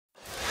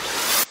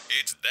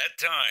It's that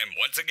time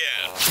once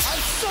again.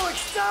 I'm so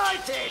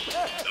excited!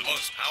 The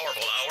most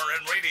powerful hour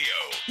in radio.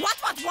 What?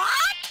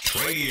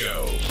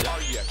 TRADIO.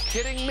 Are you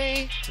kidding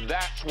me?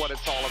 That's what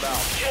it's all about.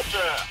 Yes,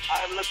 sir.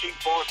 I'm looking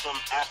for some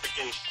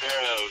African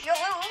sparrows.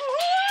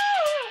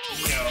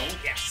 No,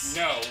 yes,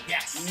 no,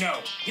 yes,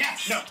 no,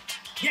 yes, no.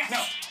 Yes,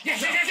 no,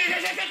 yes,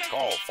 yes.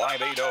 Call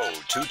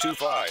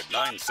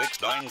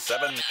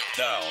 580-225-9697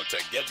 now to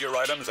get your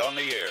items on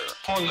the air.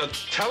 On the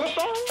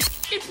telephone?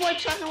 This boy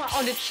talking about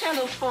on the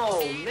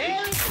telephone,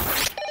 man.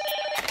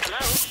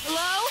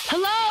 Hello?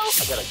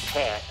 I got a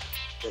cat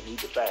that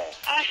needs a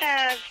bath. I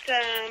have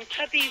some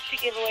puppies to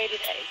give away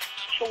today.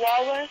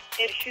 Chihuahua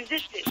and Shih Tzu.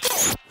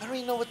 I don't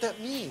even know what that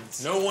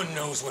means. No one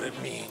knows what it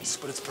means,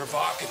 but it's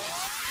provocative.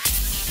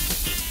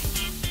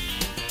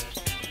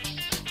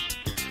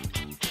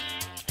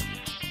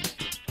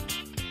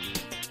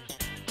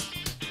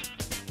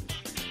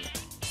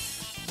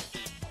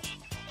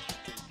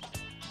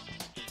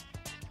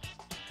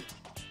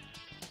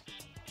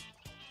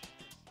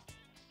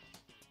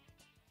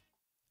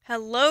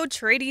 Hello,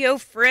 TRADIO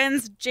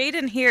friends.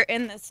 Jaden here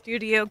in the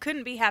studio.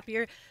 Couldn't be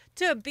happier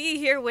to be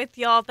here with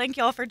y'all. Thank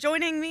y'all for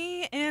joining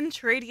me in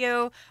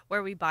TRADIO,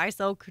 where we buy,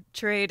 sell,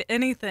 trade,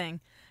 anything.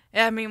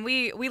 I mean,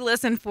 we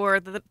listen for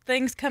the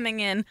things coming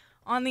in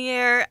on the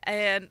air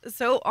and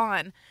so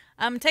on.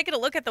 Taking a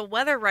look at the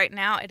weather right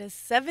now. It is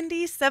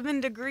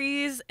 77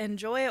 degrees.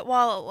 Enjoy it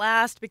while it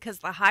lasts because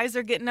the highs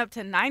are getting up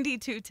to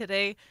 92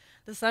 today.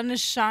 The sun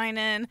is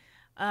shining.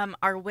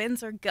 Our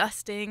winds are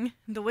gusting.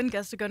 The wind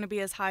gusts are going to be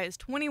as high as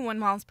 21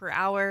 miles per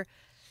hour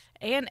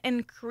and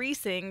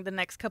increasing the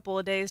next couple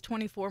of days,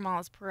 24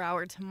 miles per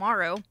hour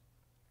tomorrow.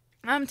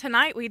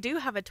 Tonight we do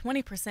have a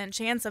 20%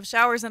 chance of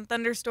showers and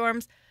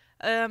thunderstorms.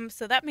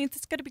 So that means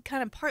it's going to be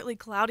kind of partly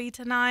cloudy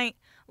tonight.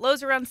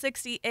 Lows around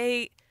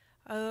 68.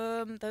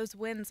 Those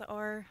winds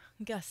are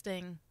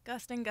gusting.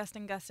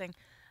 The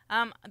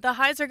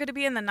highs are going to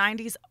be in the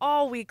 90s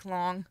all week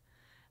long.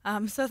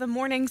 So the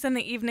mornings and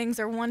the evenings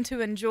are one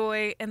to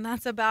enjoy, and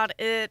that's about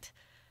it.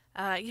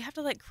 You have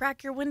to,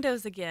 crack your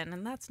windows again,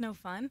 and that's no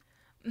fun.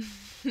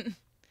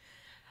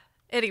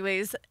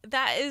 Anyways,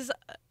 that is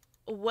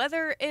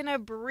weather in a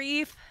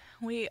brief.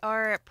 We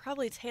are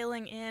probably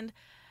tailing in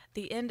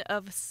the end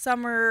of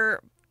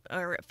summer,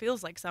 or it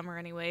feels like summer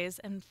anyways,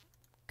 and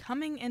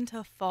coming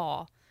into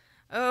fall.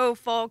 Oh,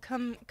 fall,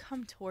 come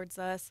towards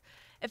us.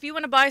 If you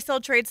want to buy, sell,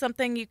 trade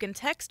something, you can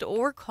text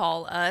or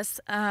call us,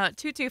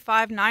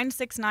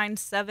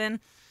 225-9697.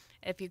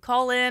 If you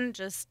call in,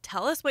 just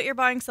tell us what you're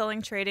buying,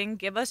 selling, trading.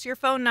 Give us your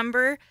phone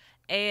number.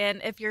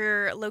 And if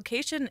your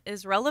location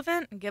is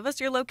relevant, give us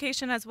your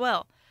location as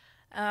well.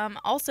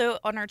 Also,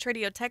 on our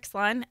TRADIO text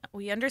line,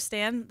 we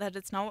understand that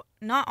it's not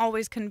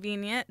always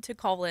convenient to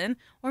call in,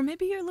 or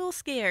maybe you're a little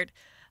scared.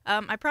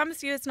 I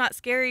promise you it's not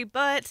scary,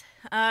 but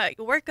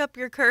work up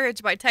your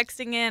courage by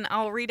texting in.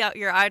 I'll read out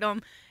your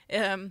item.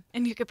 And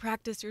you could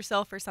practice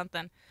yourself or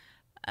something.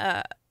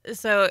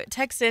 So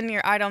text in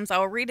your items.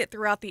 I'll read it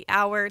throughout the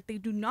hour. They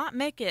do not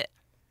make it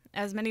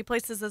as many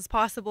places as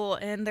possible,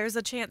 and there's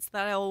a chance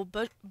that I will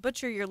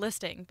butcher your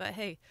listing. But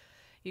hey,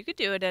 you could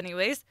do it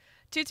anyways.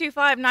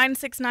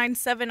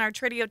 225-9697. Our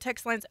TRADIO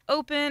text line's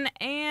open,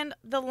 and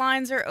the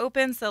lines are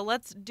open, so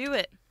let's do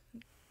it.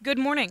 Good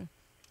morning.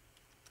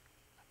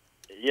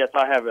 Yes,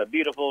 I have a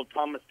beautiful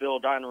Thomasville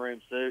dining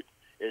room suite.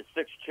 It's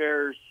 6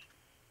 chairs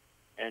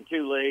and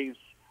 2 leaves.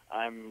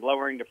 I'm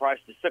lowering the price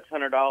to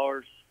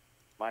 $600.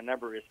 My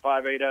number is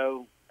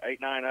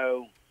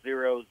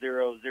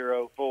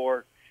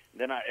 580-890-0004.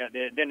 Then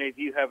if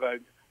you have a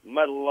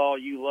mother-in-law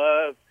you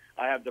love,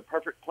 I have the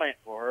perfect plant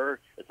for her.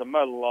 It's a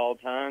mother-in-law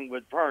tongue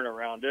with fern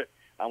around it.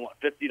 I want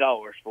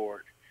 $50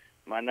 for it.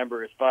 My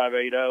number is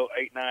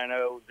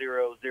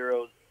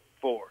 580-890-0004.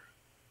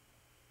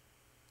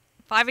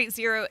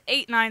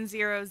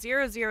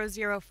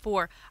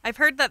 580-890-0004. I've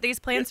heard that these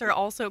plants are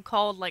also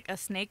called like a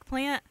snake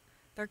plant.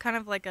 They're kind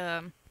of like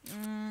I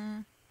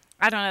don't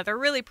know. They're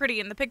really pretty.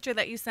 In the picture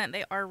that you sent,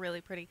 they are really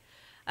pretty.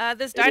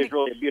 It is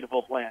really a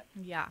beautiful plant.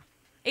 Yeah.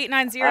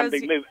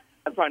 890.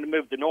 I'm trying to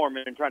move to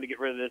Norman and trying to get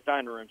rid of this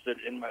dining room set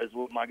is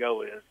what my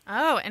goal is.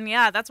 Oh, and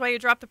yeah, that's why you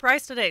dropped the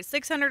price today.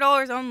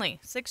 $600 only.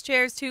 6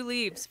 chairs, 2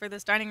 leaves for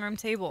this dining room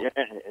table. Yeah,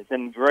 it's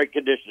in great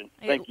condition.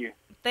 Thank you.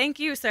 Thank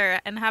you,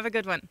 sir, and have a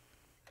good one.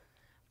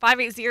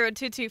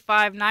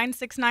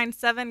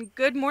 580-225-9697.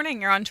 Good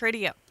morning. You're on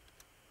TRADIO.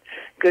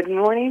 Good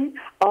morning,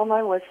 all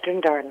my Western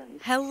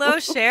darlings. Hello,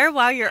 Cher.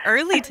 Wow, you're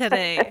early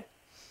today.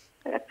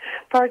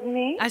 Pardon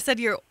me? I said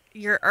you're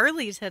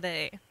early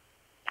today.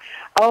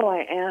 Oh,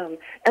 I am.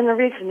 And the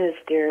reason is,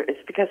 dear, is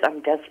because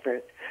I'm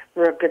desperate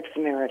for a good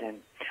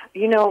Samaritan.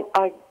 You know,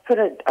 I put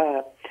an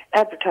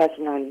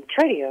advertisement on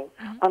TRADIO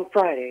on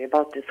Friday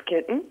about this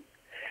kitten,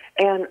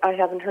 and I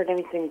haven't heard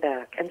anything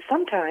back. And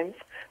sometimes,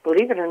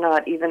 believe it or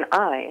not, even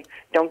I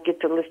don't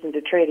get to listen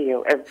to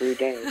TRADIO every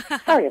day.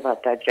 Sorry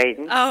about that,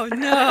 Jaden. Oh,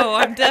 no,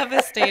 I'm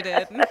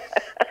devastated.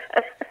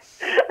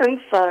 I'm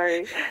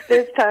sorry.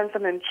 There's times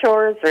I'm in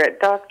chores or at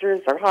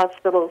doctors or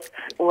hospitals,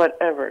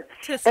 whatever.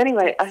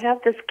 Anyway, I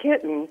have this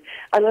kitten.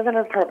 I live in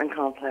an apartment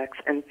complex,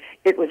 and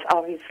it was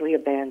obviously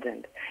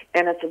abandoned.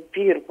 And it's a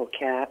beautiful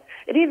cat.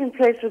 It even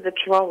plays with the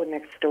chihuahua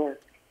next door.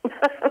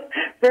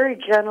 Very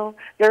gentle,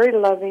 very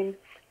loving,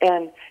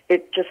 and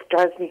it just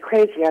drives me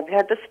crazy. I've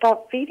had to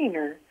stop feeding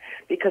her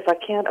because I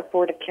can't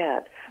afford a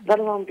cat, let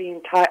alone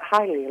being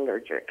highly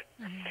allergic.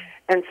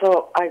 And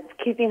so I'm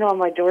keeping all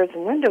my doors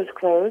and windows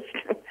closed,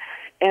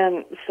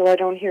 and so I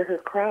don't hear her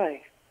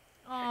cry.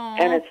 Aww.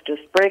 And it's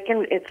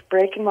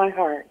breaking my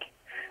heart.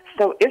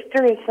 So if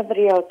there is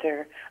somebody out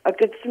there, a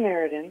good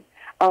Samaritan,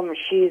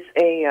 she's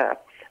a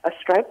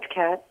striped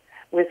cat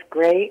with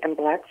gray and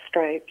black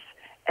stripes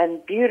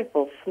and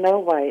beautiful snow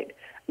white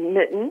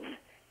mittens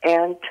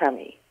and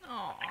tummy.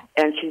 Aww.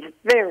 And she's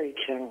very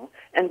gentle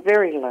and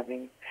very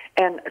loving.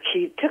 And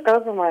she took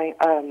over my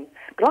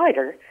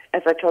glider,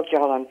 as I told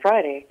y'all on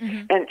Friday,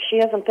 and she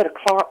hasn't put a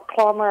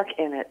claw mark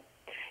in it.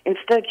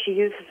 Instead, she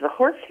uses the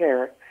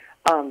horsehair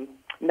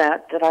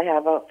mat that I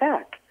have out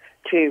back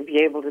to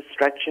be able to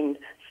stretch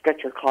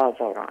her claws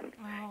out on.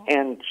 Wow.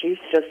 And she's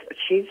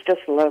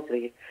just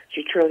lovely.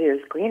 She truly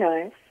has green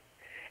eyes.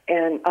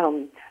 And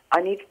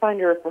I need to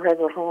find her a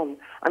forever home.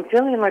 I'm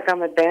feeling like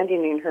I'm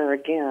abandoning her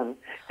again,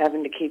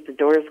 having to keep the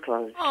doors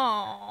closed,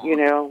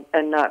 Aww.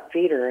 And not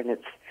feed her, and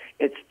it's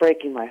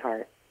breaking my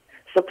heart.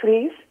 So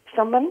please,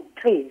 someone,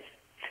 please,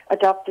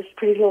 adopt this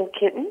pretty little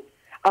kitten.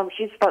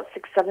 She's about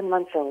 6-7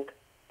 months old.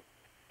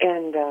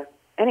 And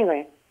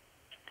anyway,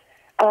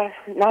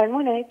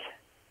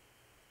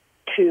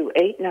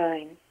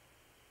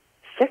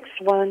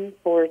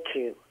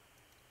 918-289-6142.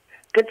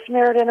 Good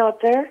Samaritan out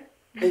there,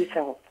 please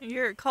help.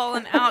 You're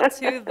calling out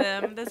to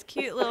them. This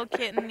cute little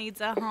kitten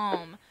needs a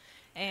home.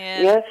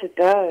 And yes, it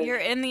does. You're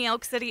in the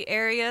Elk City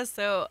area,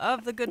 so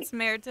of the Good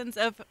Samaritans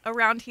of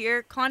around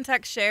here,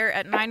 contact Cher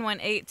at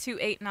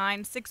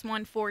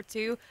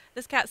 918-289-6142.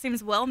 This cat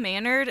seems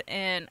well-mannered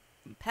and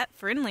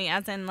pet-friendly,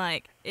 as in,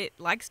 like, it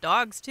likes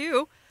dogs,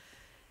 too.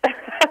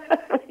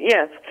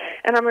 Yes,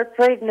 and I'm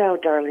afraid no,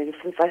 darling,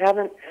 since I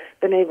haven't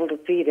been able to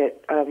feed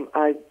it,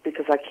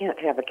 because I can't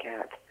have a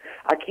cat.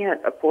 I can't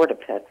afford a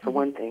pet, for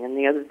one thing, and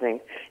the other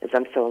thing is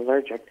I'm so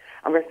allergic.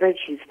 I'm afraid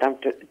she's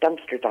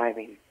dumpster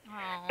diving.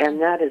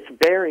 And that is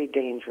very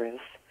dangerous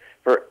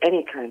for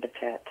any kind of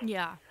pet.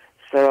 Yeah.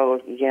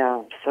 So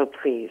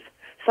please.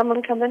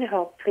 Someone come and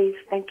help, please.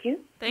 Thank you.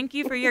 Thank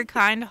you for your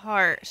kind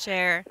heart,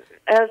 Cher.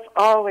 As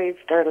always,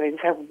 darlings,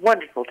 have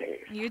wonderful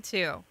days. You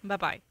too.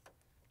 Bye-bye.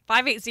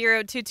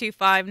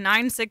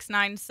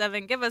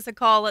 580-225-9697. Give us a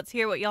call. Let's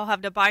hear what y'all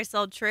have to buy,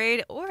 sell,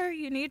 trade, or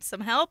you need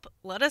some help.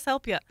 Let us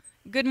help you.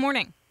 Good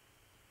morning.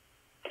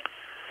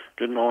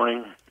 Good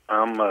morning.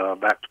 I'm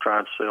back to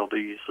trying to sell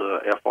these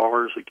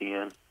FRs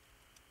again.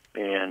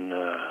 And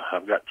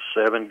I've got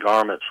 7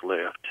 garments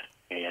left,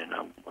 and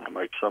I'm going to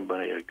make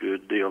somebody a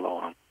good deal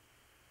on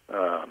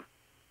them.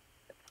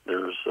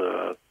 There's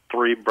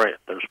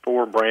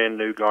 4 brand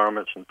new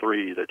garments and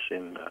 3 that's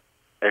in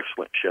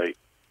excellent shape.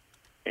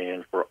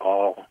 And for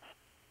all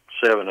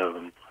 7 of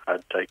them,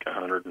 I'd take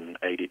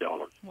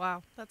 $180.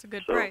 Wow, that's a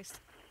good price.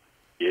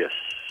 Yes.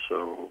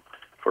 So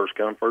first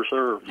come, first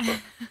serve.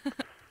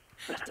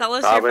 So. Tell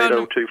us your phone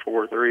number.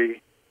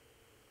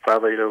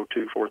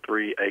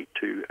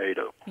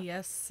 580-243-8280.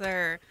 Yes,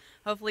 sir.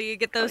 Hopefully you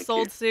get those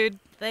sold soon.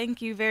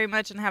 Thank you very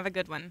much and have a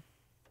good one.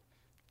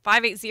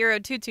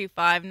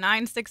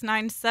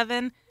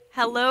 580-225-9697.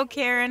 Hello,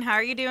 Karen. How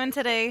are you doing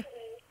today?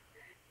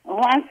 Oh,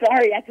 I'm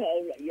sorry I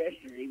called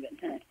yesterday, but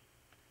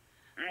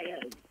I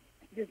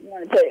just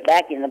want to put it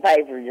back in the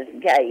paper just in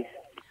case.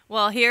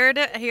 Well, here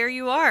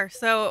you are.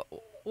 So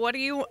what are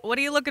you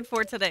looking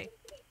for today?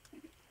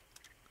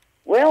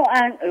 Well,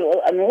 I'm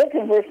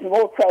looking for some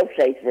more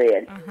crochet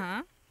thread.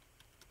 Uh-huh.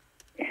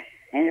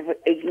 And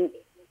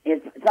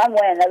if some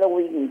way or another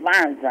we can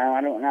find some,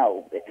 I don't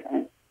know. But,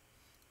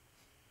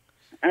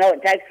 I know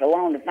it takes so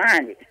long to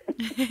find it.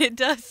 It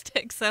does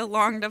take so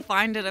long to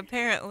find it,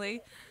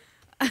 apparently.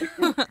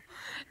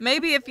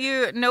 Maybe if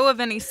you know of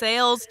any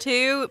sales,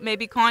 too,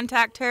 maybe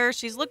contact her.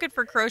 She's looking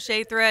for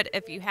crochet thread.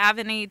 If you have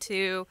any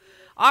to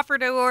offer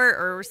to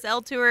her or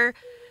sell to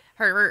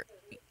her,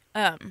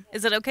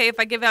 is it okay if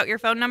I give out your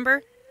phone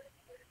number?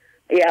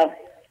 Yeah.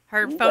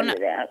 Her phone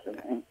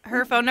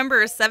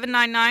number is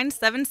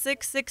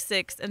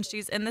 799-7666, and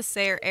she's in the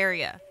Sayre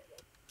area.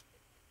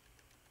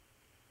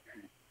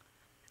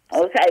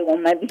 Okay, well,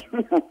 maybe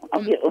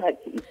I'll get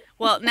lucky.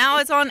 Well, now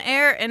it's on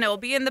air, and it'll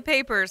be in the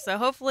paper, so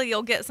hopefully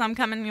you'll get some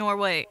coming your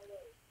way.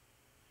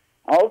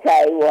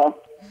 Okay,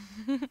 well.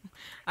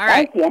 All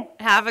right. Thank you.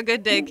 Have a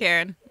good day,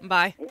 Karen.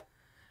 Bye.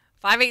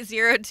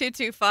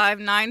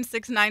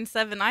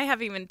 580-225-9697. I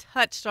haven't even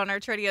touched on our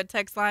TRADIO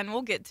text line.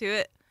 We'll get to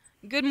it.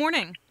 Good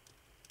morning.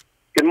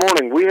 Good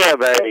morning. We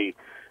have a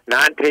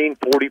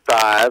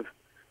 1945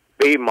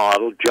 B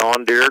model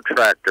John Deere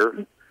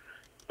tractor.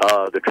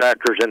 The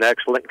tractor's in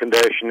excellent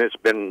condition. It's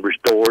been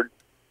restored.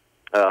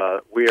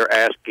 We are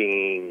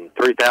asking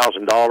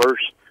 $3,000,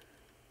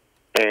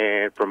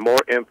 And for more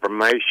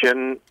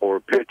information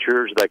or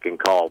pictures, they can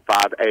call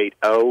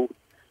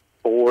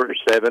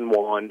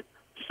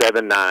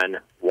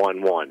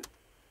 580-471-7911.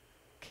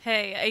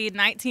 Okay, a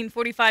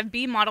 1945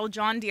 B model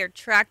John Deere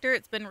tractor.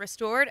 It's been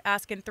restored,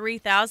 asking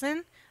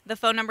 $3,000. The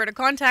phone number to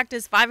contact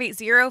is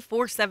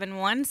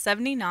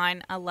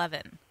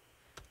 580-471-7911.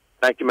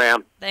 Thank you,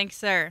 ma'am. Thanks,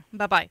 sir.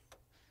 Bye-bye.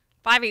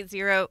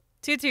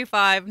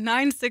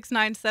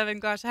 580-225-9697.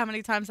 Gosh, how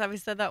many times have we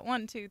said that?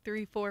 1, 2,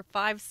 3, 4,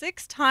 5,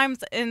 6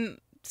 times in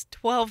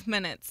 12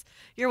 minutes.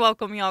 You're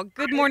welcome, y'all.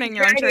 Good morning.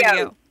 You're on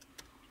TRADIO.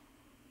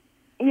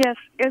 Yes,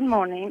 good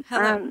morning.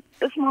 Hello.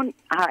 This morning,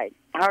 hi.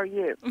 How are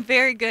you?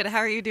 Very good. How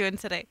are you doing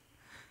today?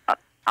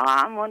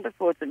 I'm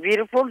wonderful. It's a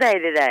beautiful day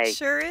today.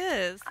 Sure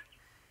is.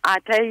 I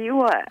tell you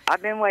what,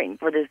 I've been waiting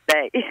for this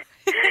day.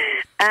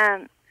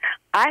 I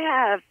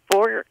have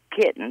 4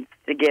 kittens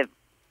to give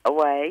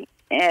away,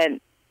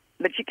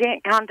 but you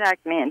can't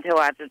contact me until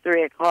after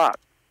 3 o'clock.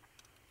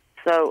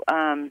 So,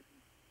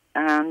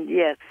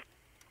 yes,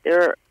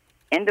 they're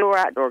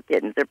indoor-outdoor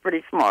kittens. They're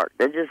pretty smart.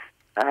 They're just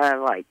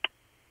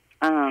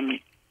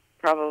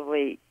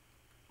probably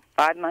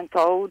 5 months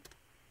old.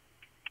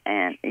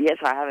 And, yes,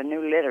 I have a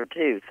new litter,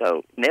 too,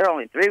 so they're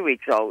only 3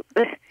 weeks old.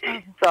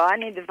 So I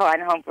need to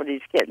find a home for these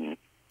kittens.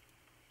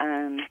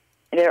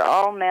 They're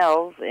all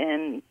males,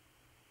 and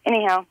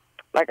anyhow,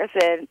 like I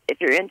said, if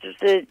you're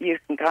interested, you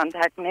can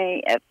contact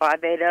me at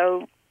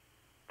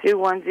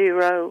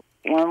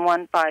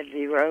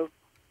 580-210-1150.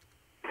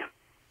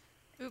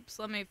 Oops,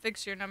 let me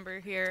fix your number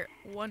here,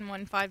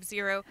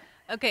 1150.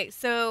 Okay,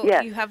 so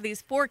Yes. You have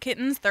these 4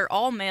 kittens. They're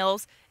all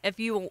males.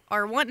 If you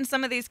are wanting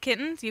some of these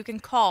kittens, you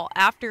can call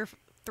after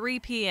 3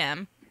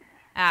 p.m.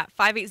 at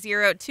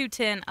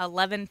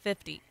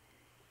 580-210-1150.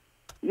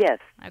 Yes.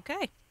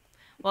 Okay.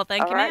 Well,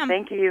 thank you, All right, ma'am.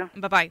 thank you.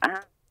 Bye-bye.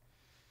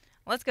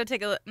 Let's go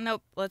take a look.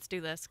 Nope, let's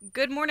do this.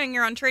 Good morning.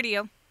 You're on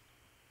TRADIO.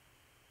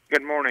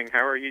 Good morning.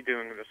 How are you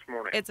doing this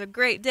morning? It's a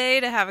great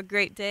day to have a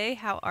great day.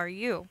 How are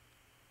you?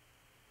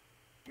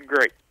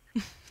 Great.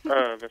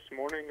 This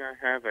morning I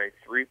have a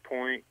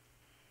 3-point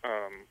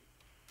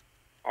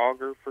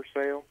auger for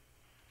sale,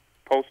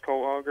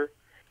 post-hole auger,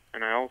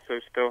 and I also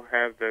still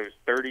have those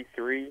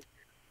 33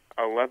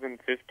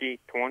 1150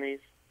 20s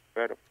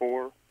that are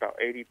 4, about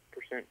 80%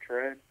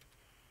 tread,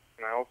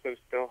 and I also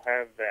still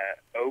have that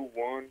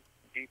 01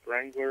 Jeep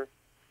Wrangler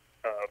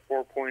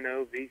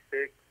 4.0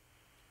 V6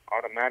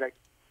 automatic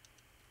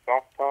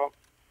soft top,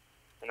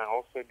 and I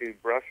also do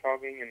brush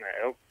hogging in the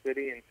Elk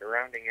City and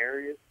surrounding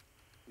areas.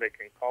 They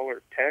can call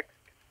or text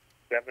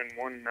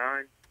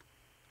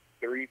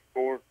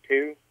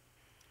 719-342-3059.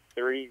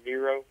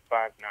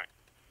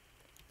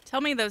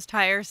 Tell me those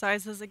tire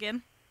sizes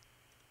again.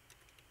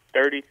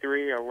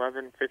 33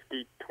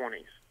 1150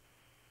 20s.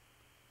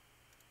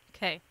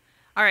 Okay.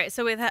 All right,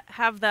 so we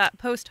have that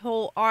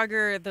post-hole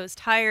auger, those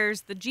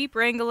tires, the Jeep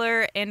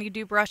Wrangler, and you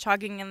do brush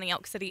hogging in the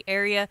Elk City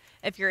area.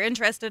 If you're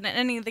interested in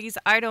any of these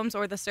items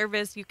or the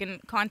service, you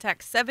can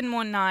contact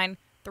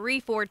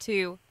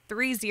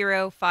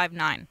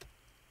 719-342-3059.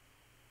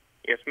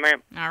 Yes,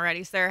 ma'am. All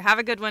righty, sir. Have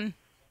a good one.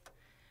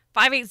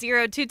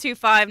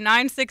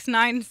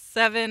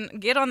 580-225-9697.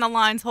 Get on the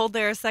lines. Hold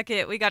there a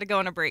second. We got to go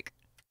on a break.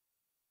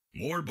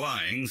 More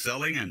buying,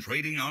 selling, and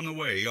trading on the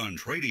way on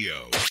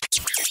TRADIO.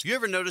 You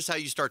ever notice how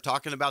you start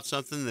talking about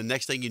something and the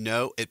next thing you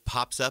know, it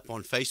pops up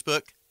on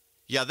Facebook?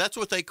 Yeah, that's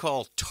what they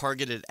call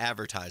targeted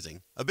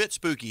advertising. A bit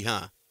spooky,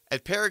 huh?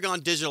 At Paragon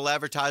Digital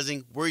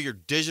Advertising, we're your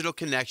digital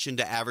connection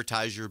to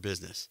advertise your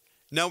business.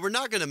 No, we're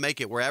not going to make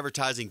it where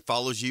advertising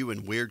follows you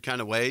in weird kind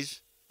of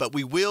ways, but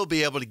we will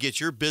be able to get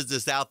your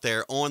business out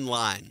there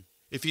online.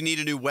 If you need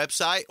a new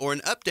website or an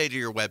update of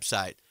your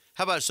website,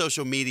 how about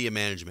social media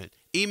management,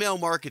 email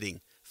marketing,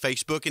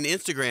 Facebook and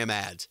Instagram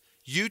ads,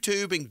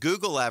 YouTube and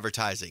Google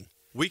advertising?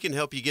 We can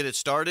help you get it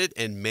started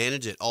and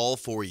manage it all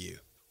for you.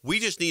 We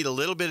just need a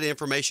little bit of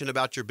information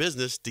about your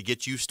business to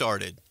get you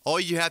started. All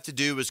you have to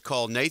do is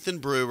call Nathan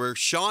Brewer,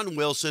 Sean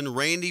Wilson,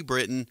 Randy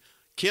Britton,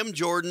 Kim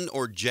Jordan,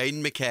 or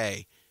Jaden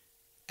McKay.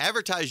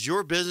 Advertise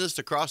your business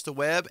across the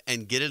web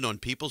and get it on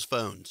people's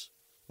phones.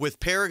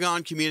 With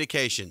Paragon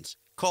Communications,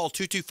 call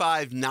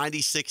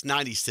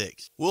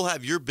 225-9696. We'll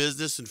have your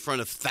business in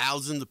front of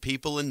thousands of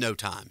people in no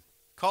time.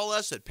 Call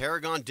us at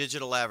Paragon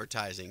Digital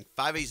Advertising,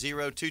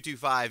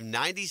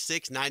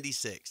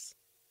 580-225-9696.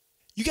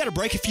 You got to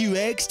break a few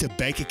eggs to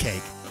bake a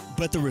cake,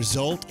 but the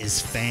result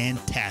is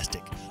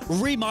fantastic.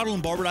 We're remodeling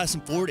Barbara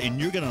Dyson Ford,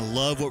 and you're going to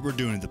love what we're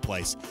doing at the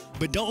place.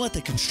 But don't let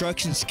the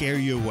construction scare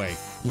you away.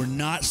 We're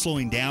not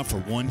slowing down for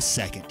 1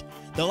 second.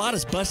 The lot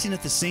is busting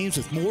at the seams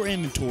with more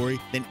inventory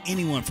than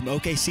anyone from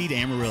OKC to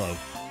Amarillo,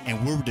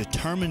 and we're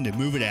determined to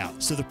move it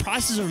out. So the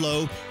prices are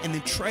low, and the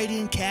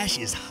trade-in cash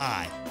is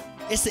high.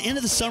 It's the end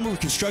of the summer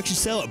construction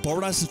sale at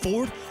Barbara Dyson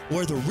Ford,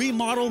 where the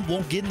remodel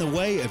won't get in the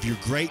way of your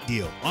great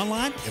deal.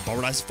 Online at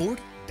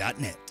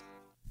barbadysonford.net.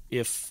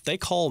 If they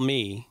call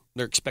me,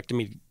 they're expecting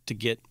me to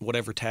get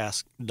whatever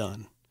task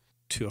done.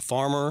 To a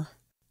farmer,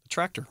 a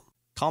tractor,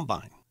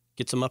 combine,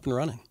 gets them up and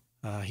running.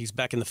 He's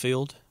back in the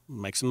field,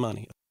 makes some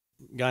money.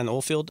 Guy in the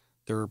oil field,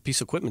 their piece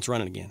of equipment's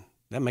running again.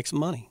 That makes some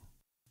money.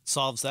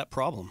 solves that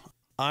problem.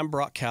 I'm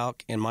Brock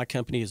Kalk, and my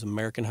company is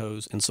American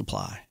Hose and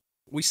Supply.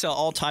 We sell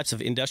all types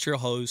of industrial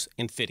hose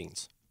and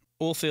fittings,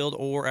 oil field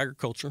or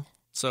agriculture.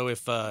 So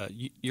if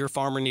your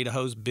farmer need a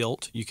hose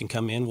built, you can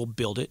come in, we'll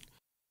build it.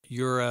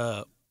 You're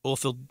a oil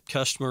field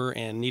customer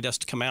and need us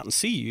to come out and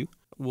see you,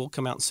 we'll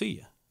come out and see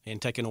you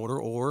and take an order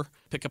or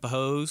pick up a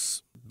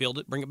hose, build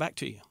it, bring it back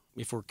to you.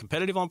 If we're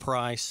competitive on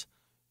price,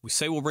 we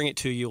say we'll bring it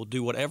to you, we'll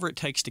do whatever it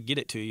takes to get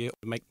it to you,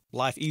 make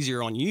life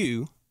easier on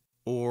you,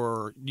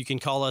 or you can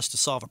call us to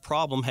solve a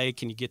problem. Hey,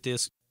 can you get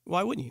this?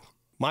 Why wouldn't you?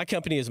 My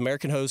company is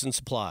American Hose and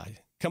Supply.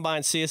 Come by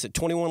and see us at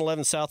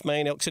 2111 South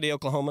Main, Elk City,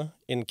 Oklahoma,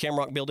 in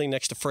Camrock Building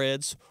next to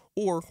Fred's,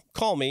 or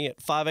call me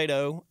at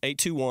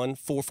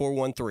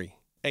 580-821-4413.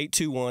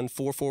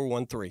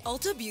 821-4413.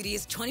 Ulta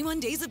Beauty's 21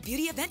 Days of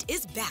Beauty event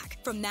is back.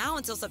 From now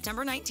until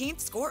September 19th,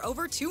 score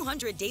over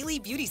 200 daily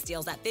beauty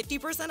steals at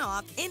 50%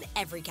 off in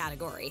every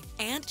category.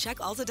 And check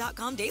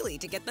Ulta.com daily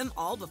to get them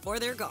all before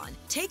they're gone.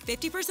 Take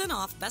 50%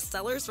 off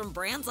bestsellers from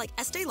brands like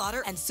Estee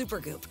Lauder and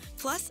Supergoop.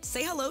 Plus,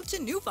 say hello to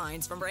new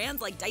finds from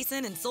brands like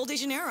Dyson and Sol de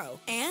Janeiro.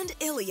 And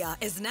Ilia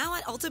is now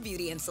at Ulta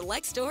Beauty in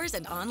select stores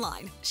and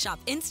online. Shop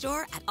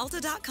in-store at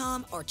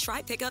Ulta.com or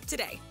try pickup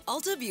today.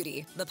 Ulta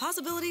Beauty. The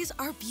possibilities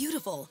are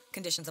beautiful.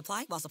 Conditions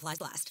apply while supplies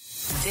last.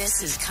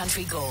 This is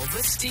Country Gold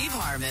with Steve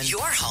Harmon,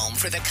 your home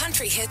for the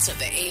country hits of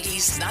the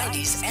 80s,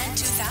 90s, and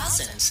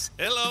 2000s.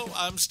 Hello,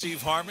 I'm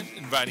Steve Harmon,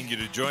 inviting you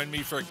to join me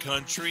for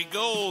Country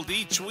Gold.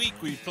 Each week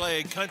we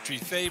play country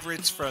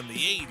favorites from the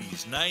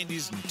 80s,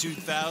 90s, and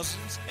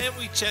 2000s, and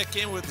we check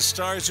in with the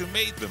stars who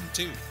made them,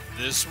 too.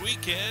 This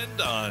weekend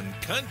on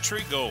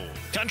Country Gold.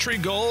 Country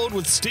Gold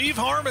with Steve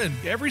Harmon,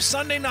 every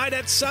Sunday night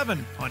at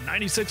 7 on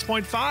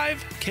 96.5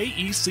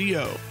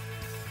 KECO.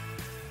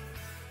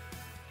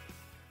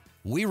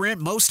 We rent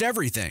most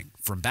everything,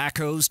 from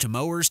backhoes to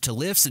mowers to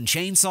lifts and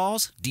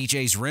chainsaws.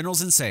 DJ's Rentals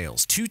and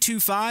Sales,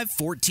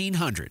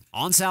 225-1400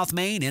 on South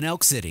Main in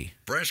Elk City.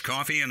 Fresh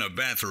coffee and a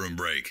bathroom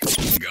break.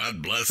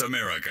 God bless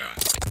America.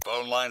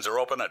 Phone lines are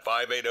open at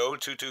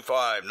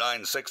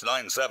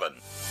 580-225-9697.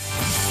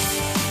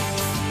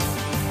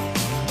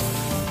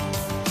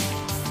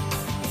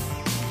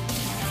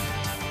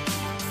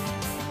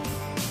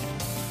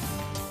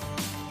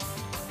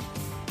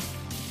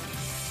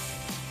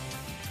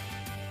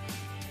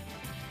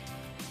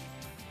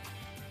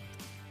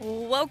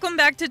 Welcome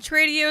back to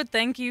TRADIO.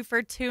 Thank you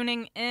for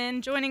tuning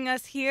in, joining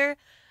us here.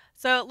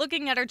 So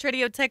looking at our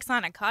TRADIO text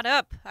line, I caught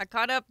up,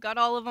 got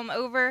all of them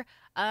over.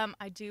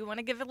 I do want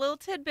to give a little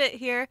tidbit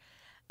here.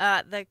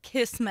 The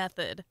KISS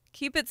method.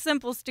 Keep it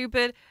simple,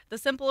 stupid. The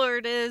simpler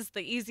it is,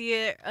 the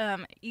easier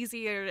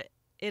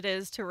it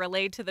is to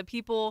relay to the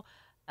people.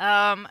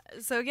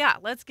 So yeah,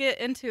 let's get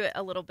into it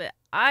a little bit.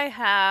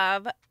 I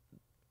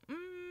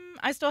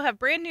still have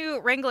brand new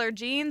Wrangler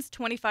jeans,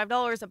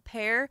 $25 a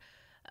pair.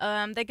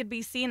 They could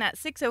be seen at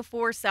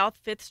 604 South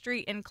 5th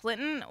Street in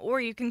Clinton, or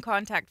you can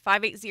contact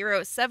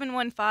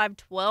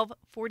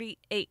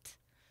 580-715-1248.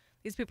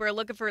 These people are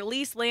looking for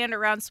lease land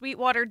around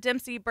Sweetwater,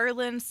 Dempsey,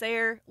 Berlin,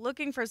 Sayre,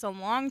 looking for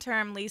some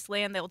long-term lease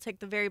land. They will take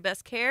the very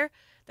best care.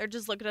 They're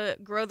just looking to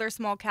grow their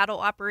small cattle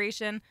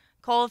operation.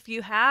 Call if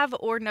you have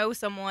or know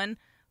someone,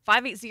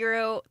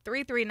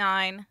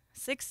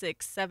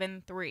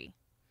 580-339-6673.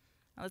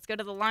 Now let's go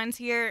to the lines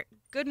here.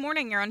 Good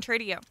morning. You're on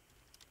TRADIO.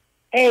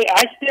 Hey,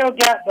 I still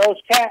got those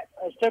cats.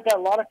 I still got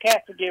a lot of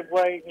cats to give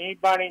away.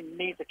 Anybody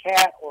needs a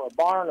cat or a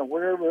barn or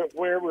wherever it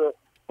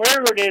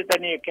is they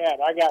need a cat,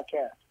 I got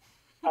cats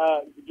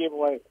to give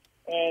away.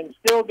 And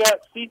still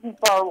got season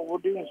firewood. We're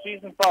doing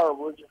season firewood.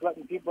 We're just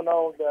letting people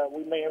know that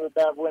we may have a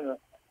bad winter.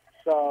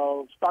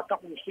 So stock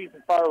up on your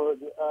season firewood.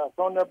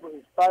 Phone number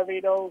is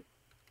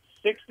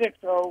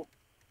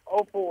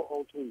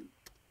 580-660-0402.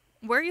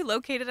 Where are you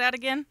located at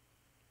again?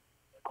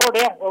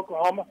 Cordell,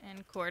 Oklahoma.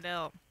 In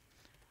Cordell.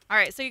 All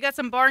right, so you got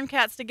some barn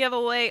cats to give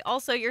away.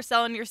 Also, you're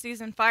selling your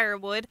seasoned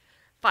firewood.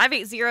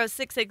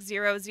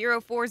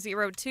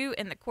 580-660-0402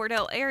 in the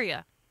Cordell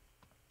area.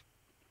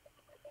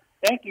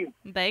 Thank you.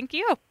 Thank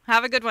you.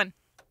 Have a good one.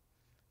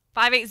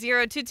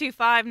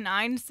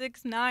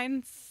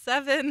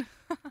 580-225-9697.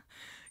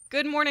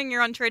 Good morning.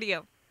 You're on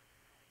TRADIO.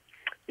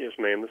 Yes,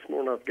 ma'am. This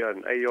morning I've got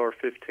an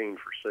AR-15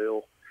 for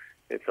sale.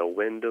 It's a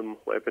Wyndham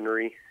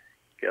weaponry.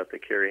 Got the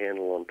carry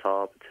handle on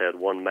top. It's had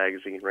one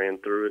magazine ran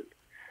through it.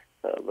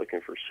 Looking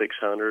for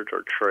 600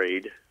 or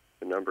trade.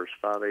 The number is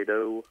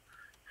 580-660-1068.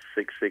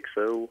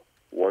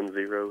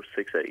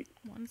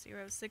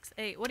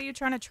 1068. What are you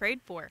trying to trade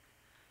for?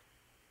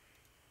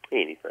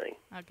 Anything.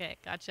 Okay,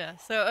 gotcha.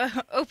 So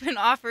open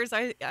offers.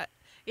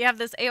 You have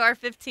this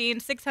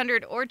AR-15,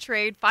 600 or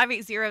trade,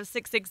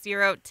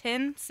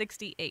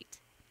 580-660-1068.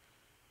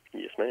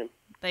 Yes, ma'am.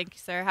 Thank you,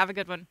 sir. Have a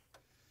good one.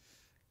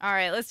 All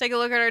right, let's take a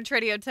look at our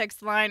TRADIO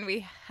text line.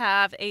 We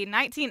have a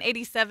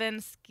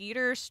 1987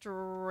 Skeeter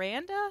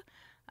Stranda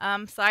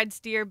side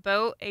steer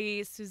boat,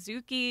 a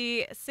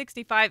Suzuki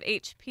 65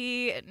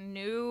 HP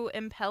new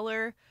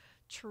impeller,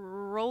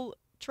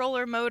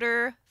 troller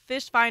motor,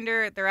 fish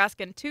finder. They're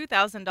asking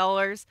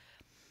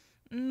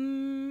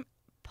 $2,000.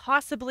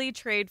 Possibly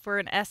trade for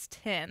an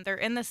S10. They're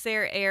in the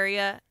Sayre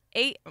area.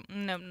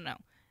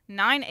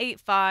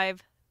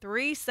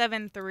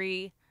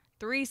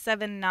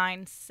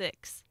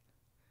 985-373-3796.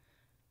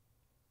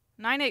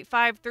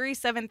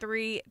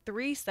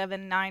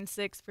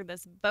 985-373-3796 for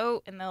this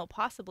boat, and they'll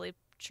possibly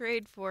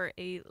trade for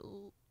a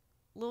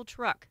little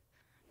truck.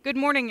 Good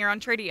morning. You're on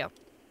TRADIO.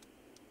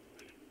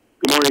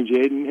 Good morning,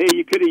 Jaden. Hey,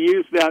 you could have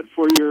used that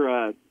for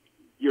your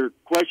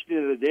question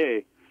of the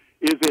day.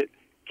 Is it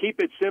keep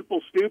it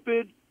simple,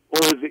 stupid,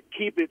 or is it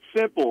keep it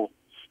simple,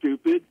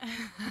 stupid?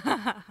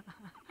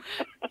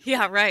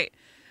 Yeah, right.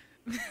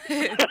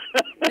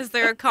 Is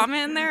there a comma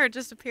in there or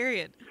just a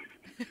period?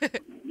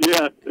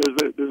 Yeah,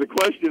 there's a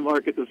question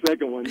mark at the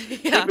second one.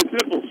 Yeah. Keep it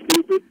simple,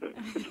 stupid.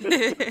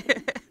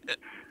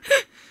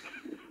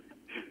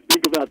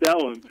 Think about that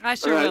one. I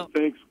sure all right, will.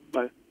 Thanks.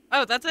 Bye.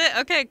 Oh, that's it?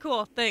 Okay,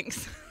 cool.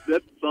 Thanks.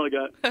 That's all I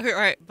got. All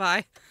right,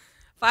 bye.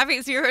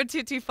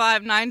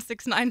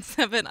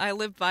 580-225-9697. I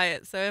live by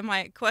it. So am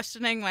I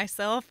questioning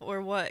myself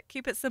or what?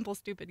 Keep it simple,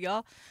 stupid,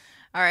 y'all.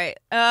 All right.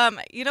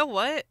 You know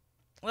what?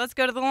 Let's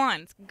go to the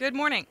lines. Good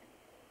morning.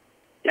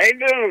 How you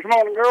doing this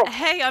morning, girl?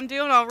 Hey, I'm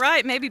doing all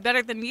right. Maybe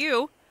better than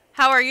you.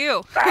 How are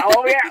you?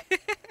 Oh, yeah.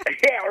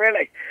 Yeah,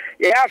 really.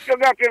 Yeah, I still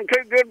got them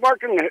two good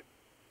working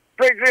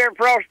refrigerator,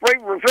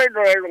 frost-free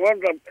refrigerator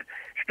ones.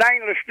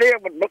 Stainless steel,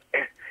 but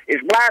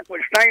it's black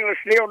with stainless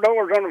steel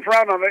doors on the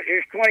front of it.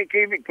 It's 20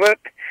 cubic foot,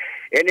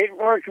 and it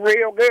works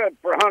real good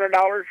for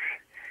 $100.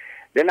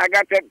 Then I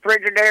got that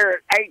Frigidaire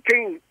at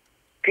 18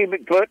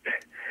 cubic foot.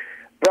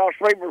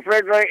 Frost-free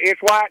refrigerator.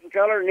 It's white in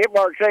color, and it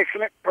works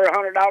excellent for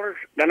 $100.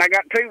 Then I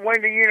got two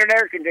window unit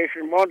air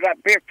conditioners. One's at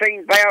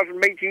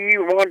 15,000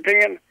 BTU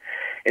 110,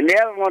 and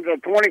the other one's a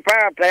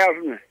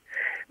 25,000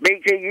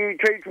 BTU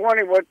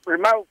 220 with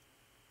remote.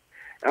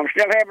 I'm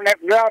still having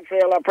that garage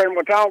sale up here in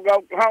Watonga,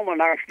 Oklahoma,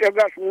 and I still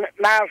got some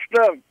nice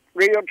stuff,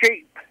 real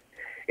cheap.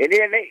 It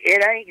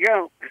ain't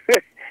junk.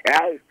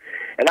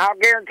 And I'll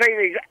guarantee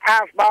these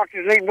ice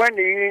boxes, these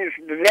window units,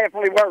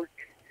 definitely work.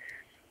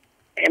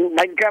 And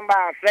they can come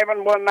by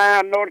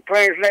 719 North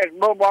Clarence Nest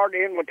Boulevard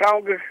in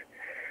Watonga.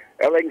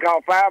 Or they can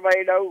call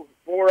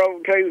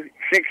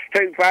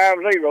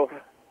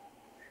 580-402-6250.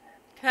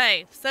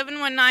 Okay,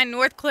 719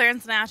 North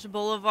Clarence Nash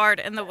Boulevard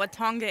in the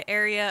Watonga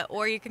area,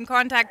 or you can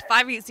contact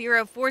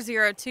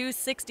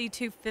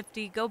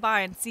 580-402-6250. Go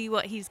by and see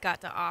what he's got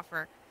to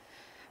offer.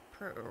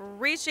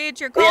 Appreciate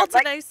your call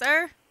today,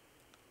 sir.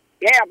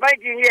 Yeah,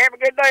 thank you. You have a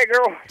good day,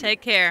 girl.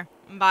 Take care.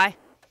 Bye.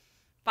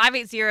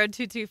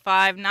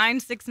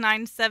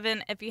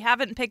 580-225-9697. If you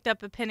haven't picked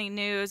up a penny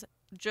news,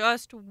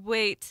 just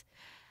wait.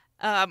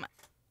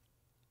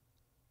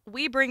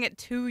 We bring it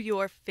to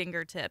your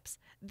fingertips.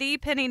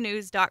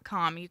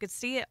 ThePennyNews.com. You can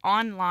see it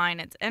online.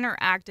 It's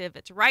interactive.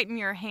 It's right in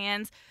your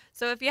hands.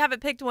 So if you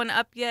haven't picked one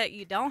up yet,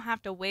 you don't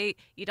have to wait.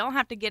 You don't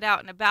have to get out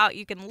and about.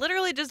 You can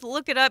literally just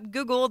look it up,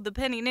 Google The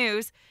Penny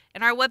News,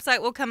 and our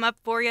website will come up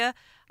for you.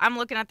 I'm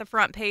looking at the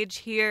front page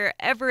here.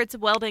 Everett's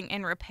Welding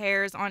and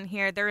Repairs on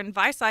here. They're in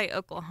Vicey,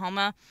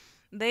 Oklahoma.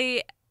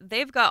 They've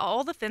got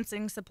all the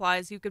fencing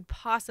supplies you could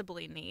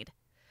possibly need.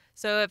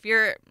 So if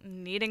you're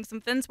needing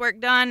some fence work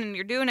done and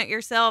you're doing it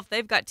yourself,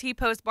 they've got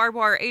T-post, barbed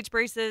wire,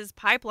 H-braces,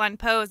 pipeline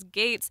posts,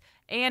 gates,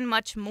 and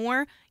much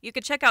more. You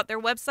could check out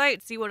their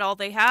website, see what all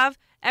they have,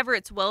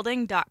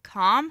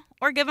 everettswelding.com,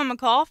 or give them a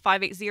call,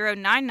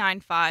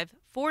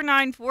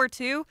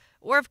 580-995-4942,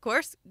 or, of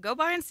course, go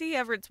by and see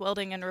Everett's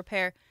Welding and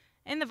Repair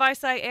in the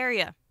Vicey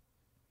area.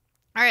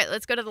 All right,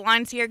 let's go to the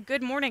lines here.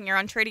 Good morning. You're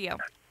on TRADIO.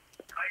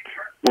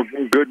 Well,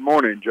 good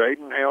morning,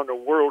 Jaden. How in the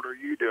world are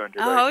you doing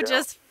today? Oh,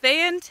 just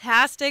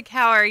fantastic.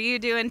 How are you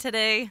doing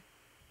today?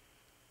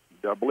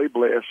 Doubly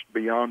blessed,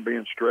 beyond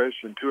being stressed,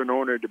 and too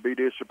anointed to be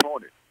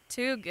disappointed.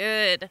 Too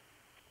good.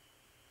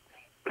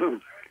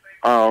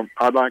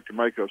 I'd like to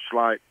make a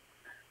slight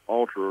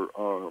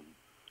an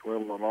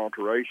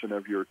alteration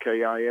of your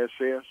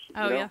KISS.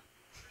 Oh, yeah.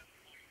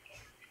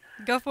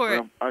 Go for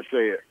it. I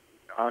say it.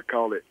 I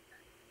call it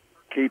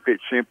Keep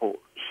It Simple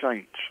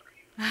Saints.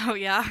 Oh,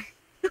 yeah.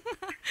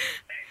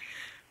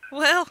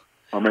 Well,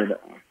 I mean,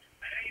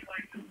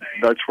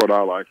 that's what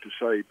I like to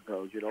say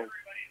because,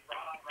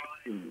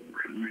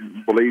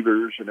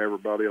 believers and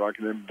everybody like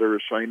them, they're a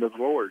saint of the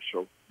Lord.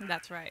 So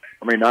that's right.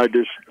 I mean, I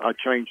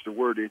changed the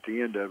word at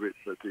the end of it,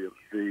 but the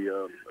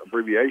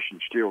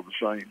abbreviation's still the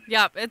same.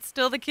 Yep, it's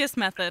still the KISS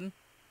method,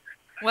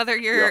 whether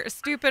you're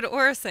stupid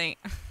or a saint.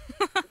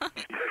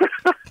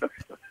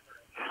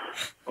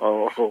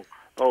 Oh,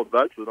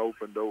 that's an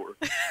open door.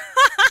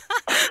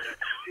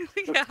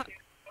 Yeah.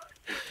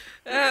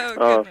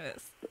 Oh,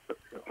 goodness.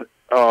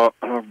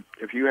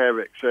 If you have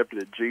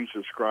accepted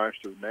Jesus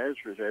Christ of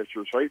Nazareth as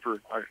your Savior,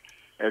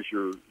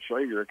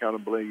 I kind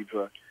of believe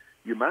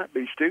you might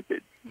be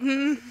stupid.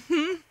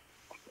 Mm-hmm.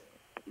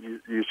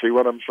 You see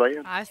what I'm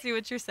saying? I see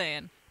what you're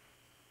saying.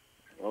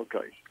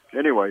 Okay.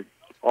 Anyway,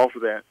 off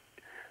of that,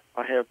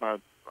 I have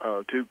my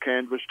two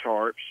canvas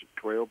tarps,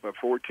 12 by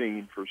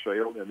 14 for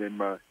sale, and then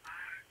my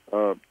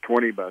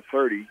 20 by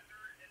 30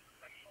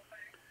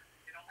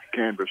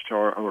 canvas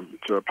tarp, or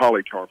it's a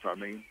poly tarp, I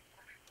mean.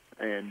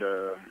 And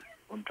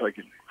I'm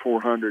taking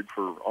 $400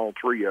 for all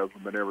three of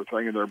them and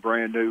everything, and they're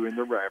brand new in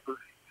the wrapper.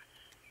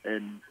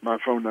 And my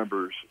phone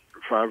number is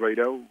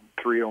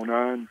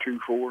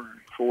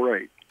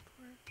 580-309-2448.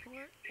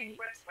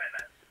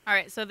 All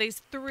right, so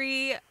these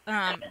three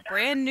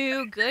brand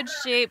new, good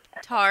shaped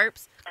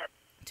tarps.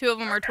 Two of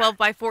them are 12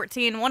 by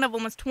 14. One of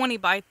them was 20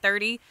 by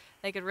 30.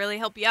 They could really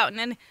help you out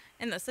in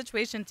the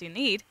situations you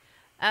need.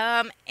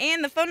 And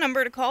the phone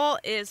number to call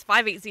is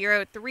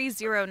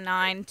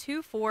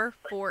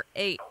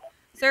 580-309-2448.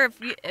 Sir,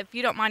 if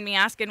you don't mind me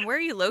asking, where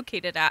are you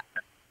located at?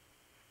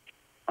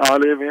 I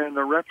live in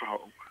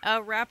Arapahoe.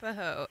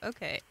 Arapahoe,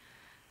 okay.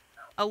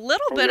 A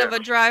little bit of a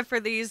drive for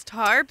these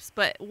tarps,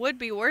 but would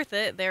be worth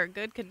it. They're in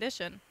good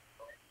condition.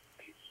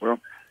 Well,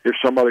 if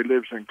somebody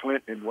lives in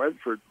Clinton and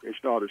Weatherford, it's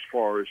not as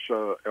far as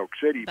Elk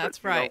City. That's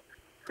but, right.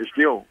 It's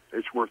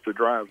worth the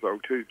drive, though,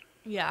 too.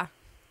 Yeah.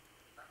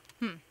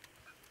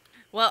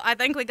 Well, I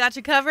think we got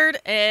you covered,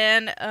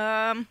 and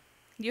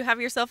you have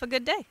yourself a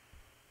good day.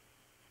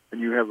 And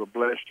you have a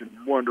blessed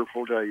and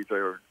wonderful day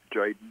there,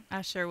 Jaden.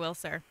 I sure will,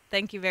 sir.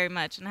 Thank you very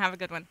much, and have a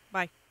good one.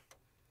 Bye.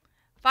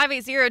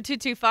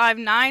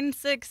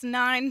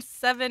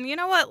 580-225-9697. You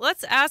know what?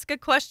 Let's ask a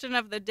question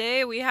of the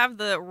day. We have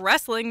the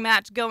wrestling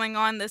match going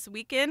on this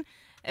weekend.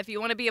 If you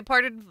want to be a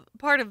part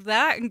of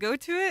that and go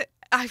to it,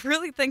 I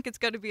really think it's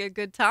going to be a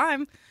good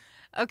time.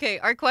 Okay,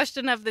 our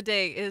question of the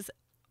day is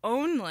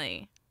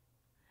only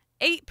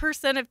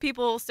 8% of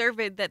people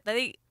surveyed that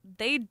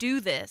they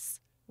do this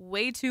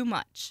way too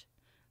much.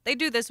 They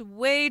do this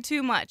way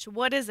too much.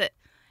 What is it?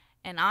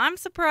 And I'm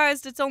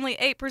surprised it's only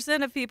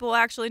 8% of people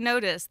actually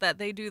notice that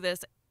they do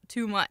this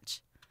too much.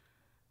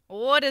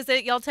 What is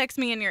it? Y'all text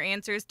me in your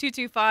answers,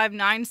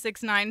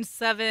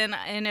 225-9697.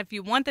 And if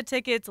you want the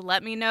tickets,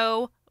 let me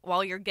know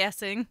while you're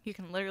guessing. You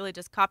can literally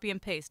just copy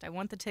and paste. I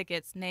want the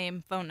tickets,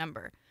 name, phone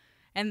number.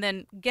 And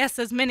then guess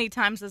as many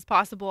times as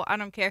possible. I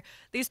don't care.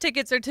 These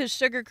tickets are to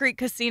Sugar Creek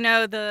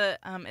Casino.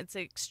 It's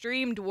an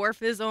Extreme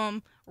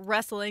Dwarfism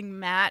wrestling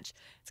match.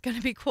 It's going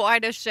to be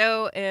quite a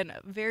show and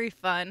very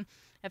fun.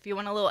 If you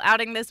want a little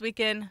outing this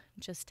weekend,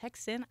 just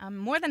text in. I'm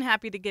more than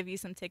happy to give you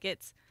some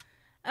tickets.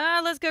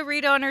 Let's go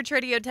read on our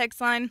TRADIO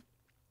text line.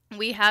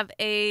 We have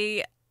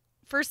a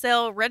for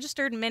sale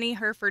registered mini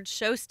Hereford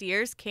show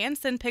steers. Can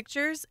send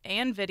pictures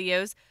and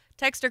videos.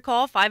 Text or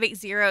call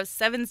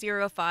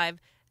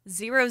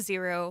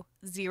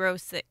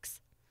 580-705-0006.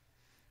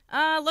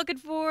 Looking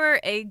for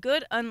a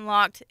good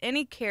unlocked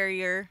any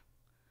carrier,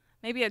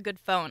 maybe a good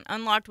phone,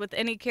 unlocked with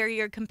any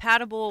carrier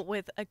compatible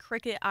with a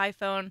Cricket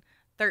iPhone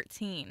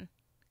 13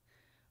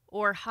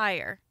 or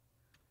higher.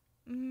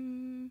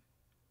 Send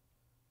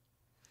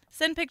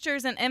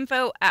pictures and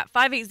info at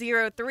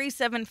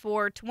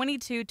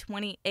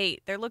 580-374-2228.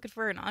 They're looking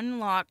for an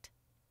unlocked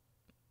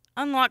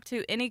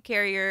to any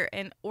carrier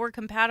and or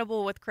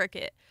compatible with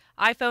Cricket.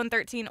 iPhone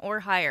 13 or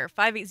higher.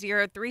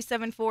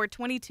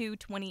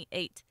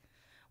 580-374-2228.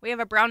 We have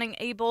a Browning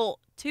Able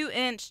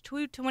 2-inch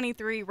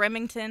 223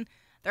 Remington.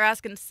 They're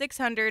asking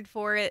 $600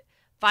 for it.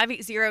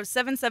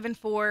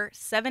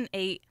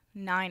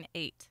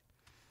 580-774-7898.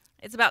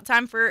 It's about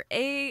time for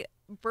a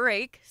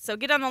break, so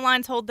get on the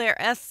lines, hold there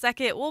a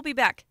second. We'll be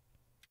back.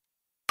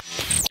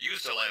 You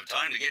still have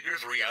time to get your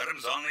 3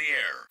 items on the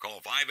air. Call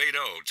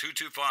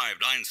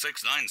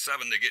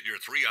 580-225-9697 to get your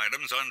 3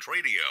 items on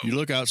TRADIO. You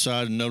look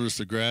outside and notice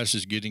the grass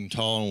is getting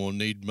tall and will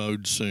need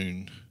mowed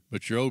soon.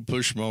 But your old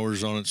push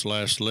mower's on its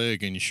last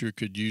leg and you sure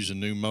could use a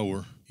new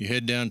mower. You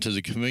head down to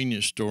the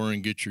convenience store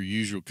and get your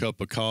usual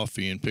cup of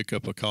coffee and pick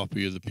up a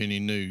copy of the Penny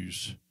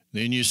News.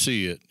 Then you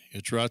see it.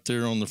 It's right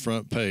there on the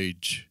front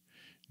page.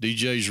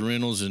 DJ's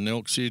Rentals in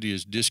Elk City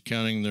is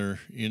discounting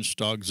their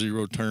in-stock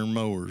zero-turn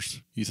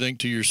mowers. You think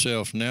to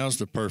yourself, now's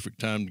the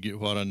perfect time to get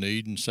what I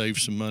need and save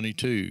some money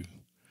too.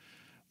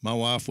 My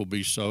wife will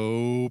be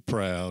so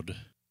proud.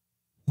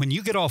 When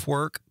you get off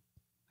work,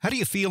 how do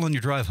you feel on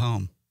your drive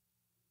home?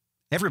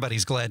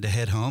 Everybody's glad to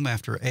head home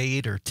after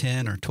 8 or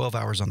 10 or 12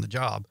 hours on the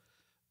job.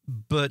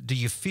 But do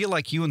you feel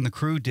like you and the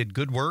crew did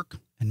good work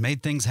and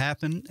made things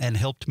happen and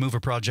helped move a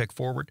project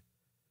forward?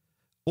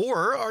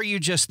 Or are you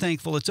just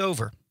thankful it's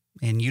over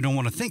and you don't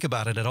want to think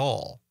about it at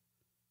all?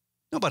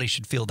 Nobody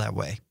should feel that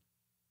way.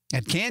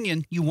 At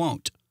Canyon, you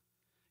won't.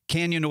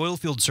 Canyon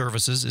Oilfield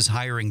Services is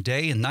hiring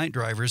day and night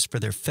drivers for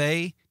their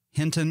Fay,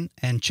 Hinton,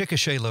 and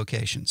Chickasha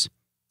locations.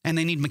 And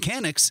they need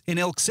mechanics in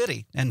Elk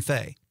City and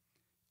Fay.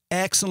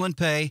 Excellent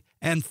pay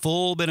and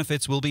full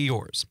benefits will be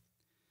yours.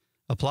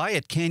 Apply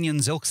at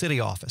Canyon's Elk City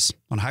office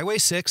on Highway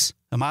 6,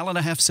 a mile and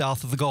a half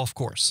south of the golf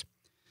course.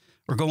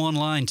 Or go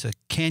online to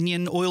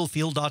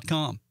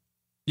canyonoilfield.com.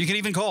 You can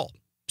even call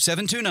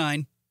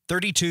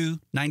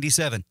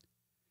 729-3297.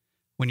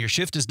 When your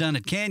shift is done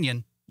at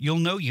Canyon, you'll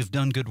know you've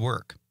done good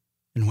work.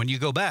 And when you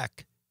go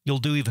back, you'll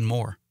do even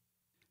more.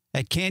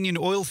 At Canyon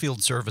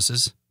Oilfield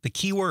Services, the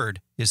key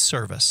word is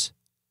service.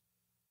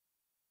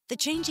 The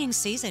changing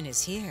season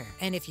is here,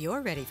 and if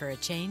you're ready for a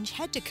change,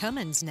 head to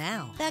Cummins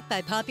now. Backed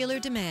by popular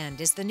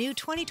demand is the new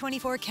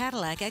 2024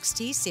 Cadillac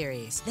XT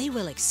Series. They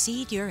will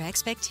exceed your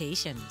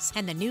expectations.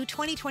 And the new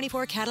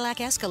 2024 Cadillac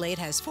Escalade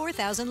has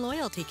 4,000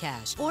 loyalty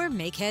cash. Or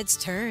make heads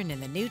turn in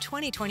the new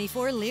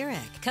 2024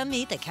 Lyriq. Come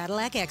meet the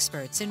Cadillac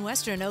experts in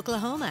Western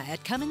Oklahoma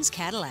at Cummins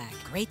Cadillac.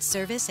 Great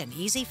service and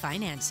easy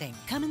financing.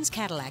 Cummins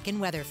Cadillac in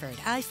Weatherford,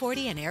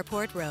 I-40 and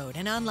Airport Road,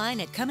 and online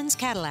at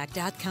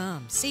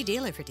CumminsCadillac.com. See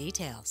dealer for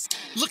details.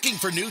 Looking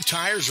for new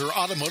tires or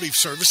automotive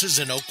services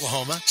in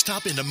Oklahoma?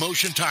 Stop into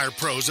Motion Tire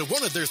Pros at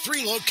one of their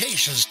 3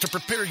 locations to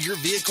prepare your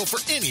vehicle for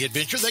any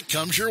adventure that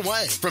comes your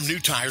way. From new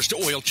tires to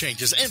oil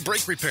changes and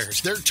brake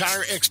repairs, their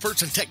tire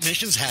experts and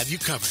technicians have you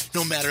covered.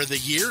 No matter the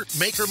year,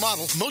 make, or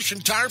model, Motion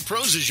Tire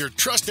Pros is your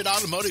trusted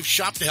automotive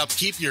shop to help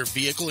keep your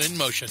vehicle in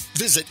motion.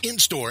 Visit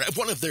in-store at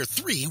one of their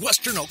 3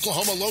 Western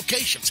Oklahoma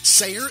locations,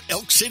 Sayre,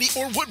 Elk City,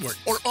 or Woodward,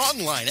 or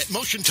online at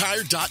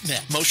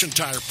motiontire.net. Motion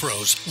Tire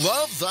Pros.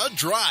 Love the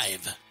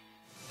drive.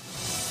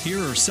 Here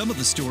are some of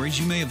the stories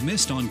you may have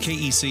missed on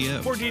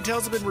KECO. More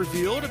details have been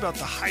revealed about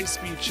the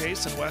high-speed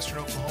chase in western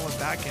Oklahoma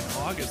back in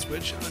August,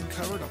 which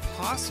uncovered a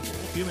possible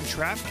human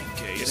trafficking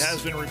case. It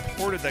has been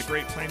reported that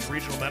Great Plains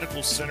Regional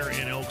Medical Center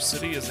in Elk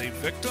City is a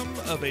victim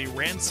of a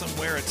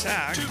ransomware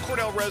attack. 2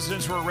 Cordell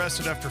residents were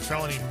arrested after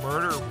felony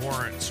murder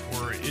warrants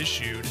were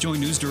issued. Join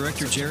News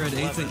Director Jared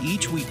Atha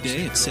each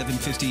weekday at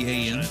 7:50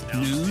 a.m.,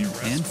 noon,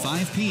 and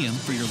 5 p.m.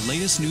 for your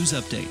latest news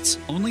updates.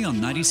 Only on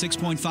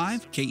 96.5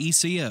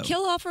 KECO.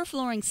 Killoffer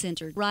Flooring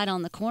Center, right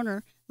on the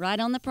corner, right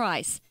on the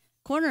price.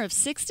 Corner of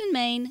 6th and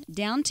Main,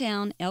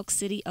 downtown Elk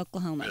City,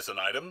 Oklahoma. Miss an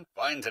item?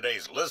 Find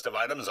today's list of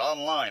items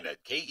online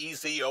at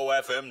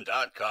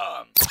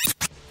KECOFM.com.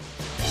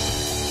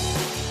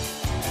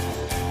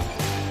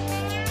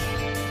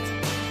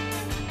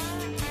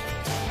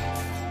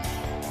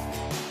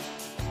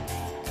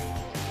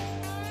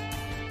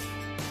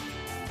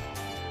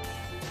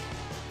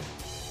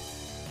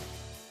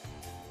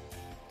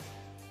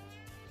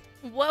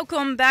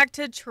 Welcome back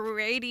to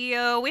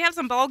TRADIO. We have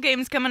some ball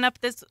games coming up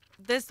this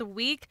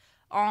week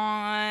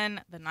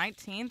on the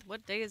 19th.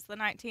 What day is the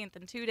 19th?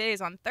 In 2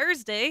 days, on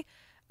Thursday.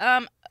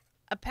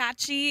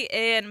 Apache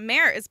and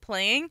Mare is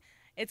playing.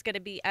 It's going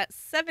to be at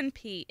 7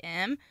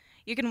 p.m.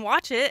 You can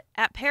watch it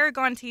at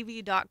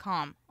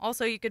ParagonTV.com.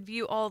 Also, you could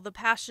view all the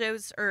past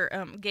shows or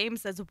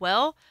games as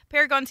well.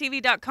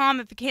 ParagonTV.com.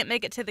 If you can't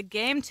make it to the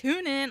game,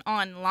 tune in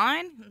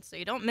online so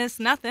you don't miss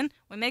nothing.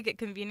 We make it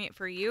convenient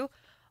for you.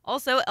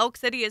 Also, Elk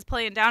City is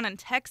playing down in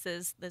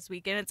Texas this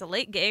weekend. It's a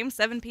late game,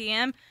 7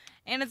 p.m.,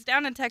 and it's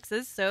down in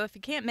Texas, so if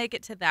you can't make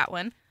it to that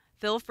one,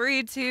 feel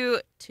free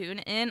to tune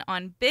in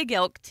on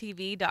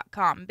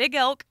BigElkTV.com.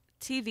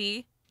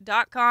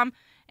 BigElkTV.com,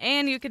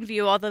 and you can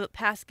view all the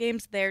past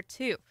games there,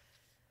 too.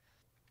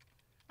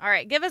 All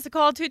right, give us a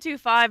call,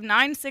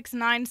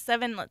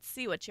 225-9697. Let's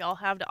see what y'all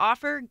have to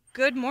offer.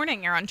 Good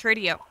morning. You're on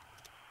TRADIO.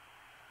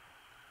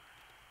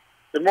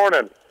 Good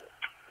morning.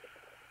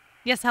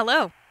 Yes,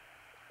 hello.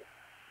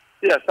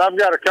 Yes, I've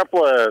got a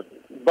couple of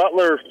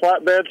Butler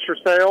flatbeds for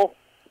sale.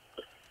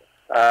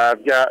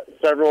 I've got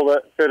several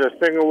that fit a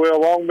single-wheel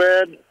long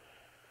bed.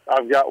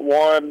 I've got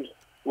one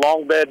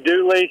long bed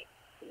dually,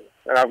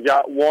 and I've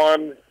got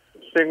one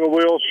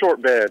single-wheel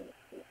short bed.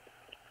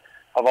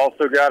 I've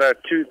also got a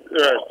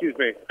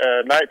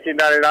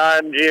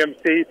 1999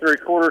 GMC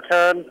 3/4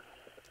 ton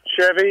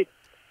Chevy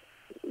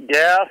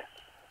gas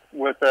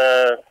with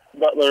a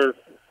Butler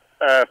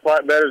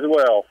flatbed as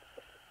well.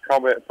 Call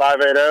me at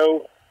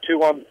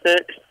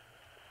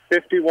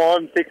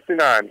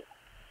 580-216-5169.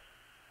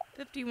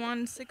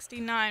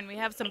 5169. We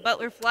have some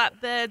Butler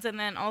flatbeds and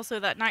then also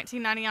that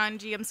 1999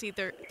 GMC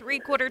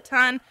 3/4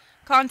 ton.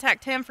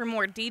 Contact him for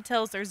more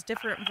details. There's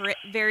different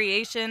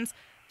variations.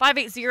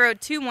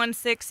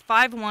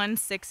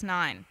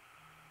 580-216-5169.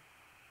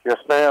 Yes,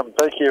 ma'am.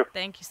 Thank you.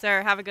 Thank you,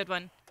 sir. Have a good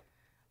one.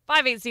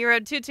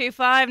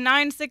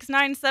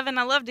 580-225-9697.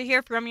 I love to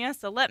hear from you,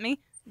 so let me.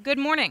 Good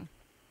morning.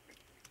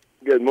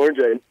 Good morning,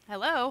 Jane.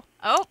 Hello.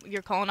 Oh,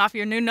 you're calling off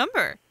your new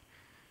number.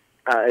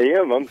 I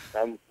am.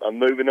 I'm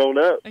moving on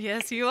up.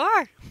 Yes, you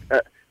are.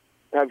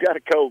 I've got a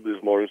cold this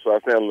morning, so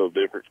I sound a little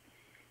different.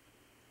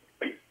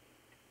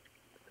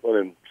 Well,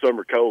 in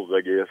summer colds,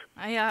 I guess.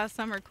 Yeah,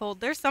 summer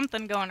cold. There's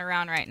something going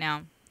around right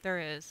now. There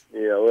is.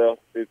 Yeah, well,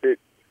 if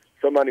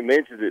somebody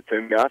mentions it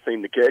to me, I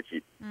seem to catch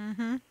it.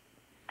 Mm-hmm.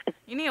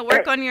 You need to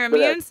work on your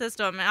immune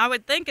system. I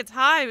would think it's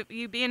high,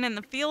 you being in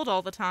the field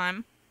all the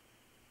time.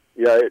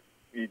 Yeah,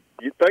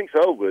 you'd think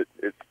so, but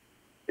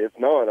it's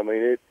not. I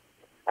mean,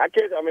 I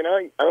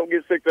don't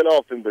get sick that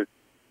often, but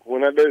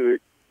when I do,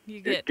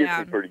 it gets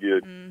me pretty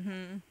good.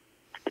 Mm-hmm.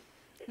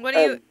 What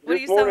are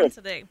you selling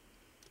today?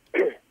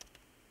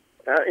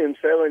 I am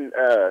selling.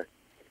 I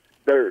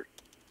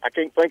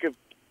can't think of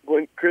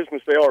when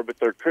Christmas they are, but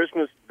they're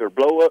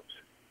blow ups.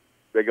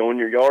 They go in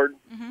your yard.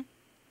 Mm-hmm.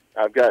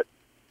 I've got.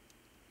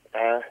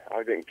 I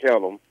didn't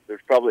count them.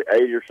 There's probably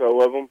 8 or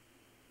so of them.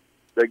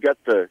 They got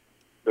their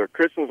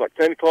Christmas like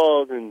Santa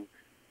Claus and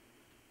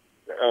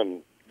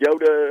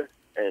Yoda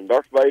and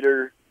Darth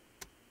Vader,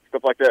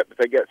 stuff like that. But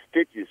they got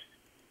stitches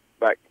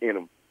back in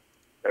them,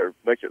 or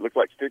makes it look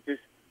like stitches.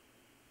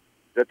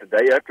 Is that the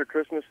day after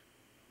Christmas?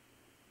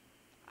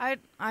 I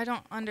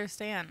don't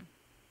understand.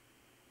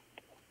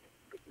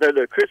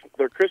 They're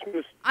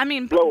Christmas. I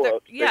mean,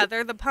 blow-ups.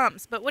 they're the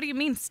pumps. But what do you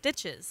mean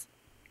stitches?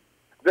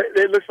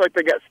 It looks like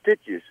they got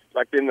stitches,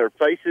 like in their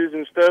faces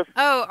and stuff.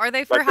 Oh, are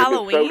they for Like they've been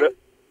Halloween? sewed up.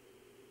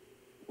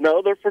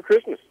 No, they're for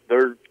Christmas.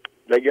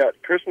 They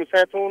got Christmas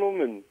hats on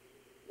them, and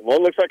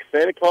one looks like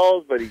Santa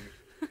Claus, but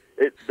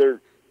they're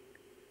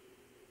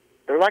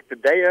like the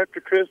day after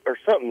Christmas or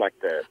something like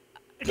that.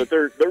 But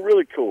they're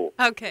really cool.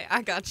 Okay,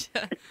 I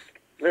gotcha.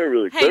 They're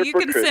really cool. Hey, you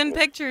can send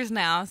pictures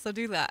now, so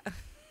do that.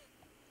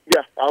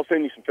 Yeah, I'll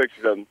send you some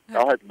pictures of them.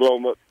 I'll have to blow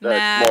them up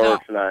tomorrow or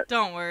tonight.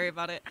 Don't worry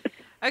about it.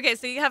 Okay,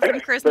 so you have some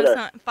Christmas,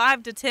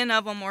 5 to 10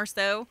 of them or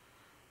so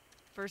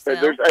for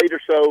sale. There's 8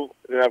 or so,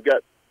 and I've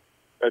got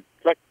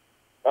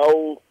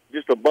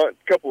just a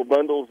couple of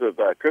bundles of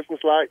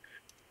Christmas lights.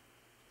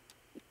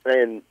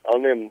 And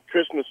on them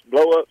Christmas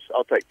blow-ups,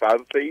 I'll take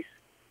 5 apiece.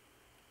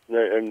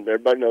 And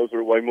everybody knows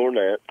they're way more than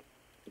that.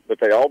 But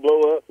they all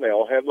blow up, and they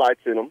all have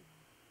lights in them.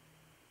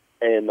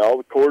 And all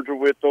the cords are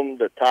with them,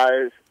 the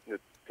ties,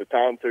 to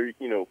tie them through,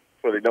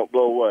 where they don't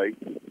blow away.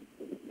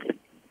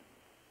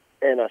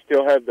 And I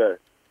still have the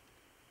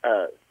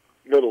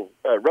little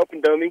rope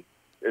and dummy.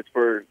 It's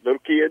for little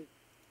kids.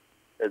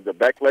 There's the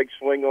back leg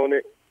swing on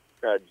it.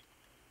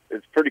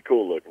 It's pretty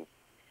cool looking.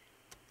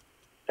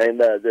 And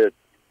the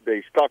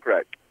stock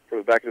rack for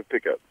the back of the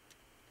pickup.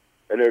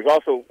 And there's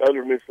also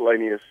other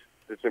miscellaneous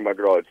that's in my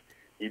garage.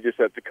 You just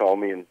have to call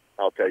me, and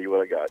I'll tell you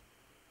what I got.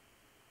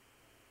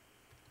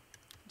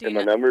 And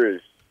my number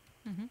is,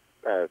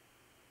 let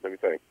me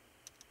think,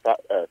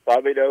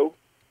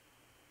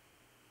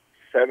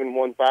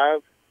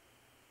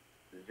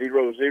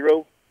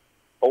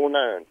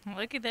 580-715-0049.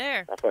 Looky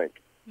there. I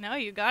think. No,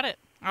 you got it.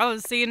 I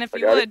was seeing if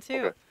you would, too.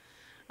 Okay.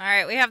 All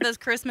right, we have those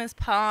Christmas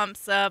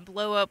pumps,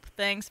 blow-up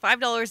things,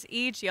 $5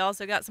 each. You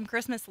also got some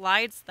Christmas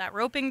lights, that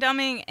roping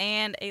dumming,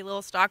 and a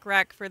little stock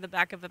rack for the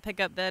back of a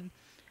pickup bed.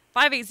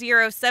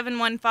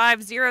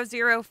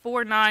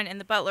 580-715-0049 in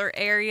the Butler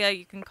area.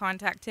 You can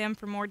contact him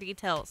for more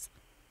details.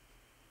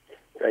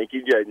 Thank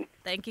you, Jaden.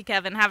 Thank you,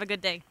 Kevin. Have a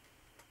good day.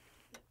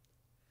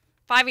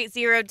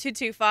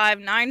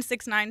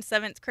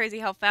 580-225-9697. It's crazy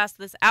how fast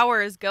this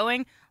hour is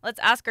going. Let's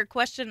ask our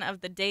question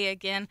of the day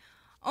again.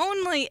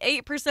 Only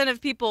 8%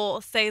 of people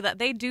say that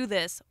they do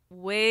this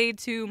way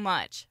too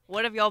much.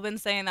 What have y'all been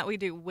saying that we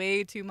do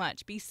way too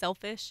much? Be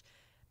selfish,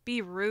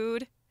 be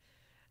rude,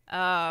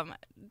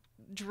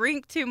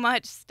 drink too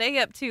much, stay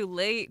up too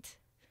late,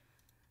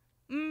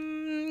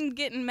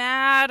 getting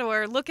mad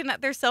or looking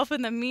at themselves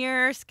in the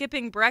mirror,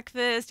 skipping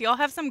breakfast. Y'all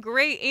have some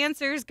great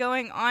answers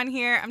going on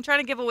here. I'm trying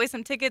to give away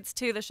some tickets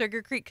to the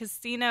Sugar Creek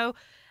Casino.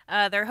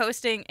 They're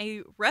hosting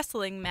a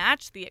wrestling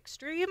match, the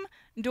Extreme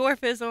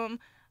Dwarfism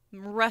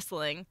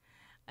Wrestling.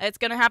 It's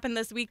going to happen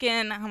this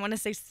weekend. I want to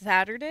say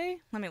Saturday.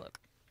 Let me look.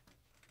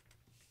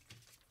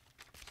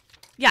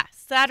 Yeah,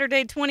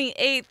 Saturday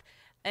 28th.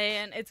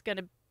 And it's going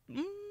to,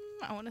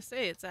 I want to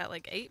say it's at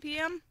like 8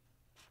 p.m.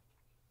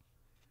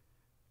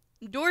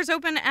 Doors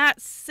open at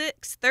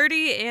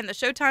 6:30 and the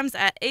show time's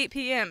at 8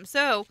 p.m.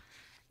 So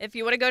if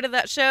you want to go to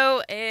that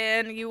show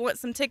and you want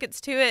some tickets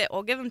to it,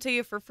 we'll give them to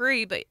you for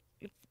free. But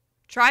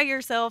try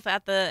yourself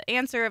at the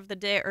answer of the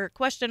day or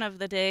question of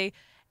the day.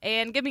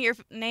 And give me your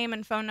name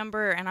and phone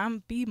number, and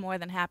I'll be more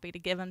than happy to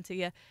give them to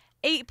you.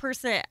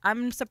 8%.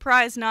 I'm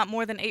surprised not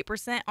more than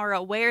 8% are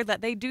aware that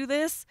they do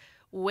this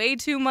way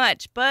too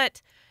much.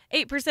 But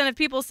 8% of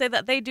people say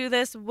that they do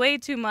this way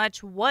too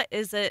much. What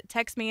is it?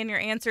 Text me in your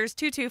answers,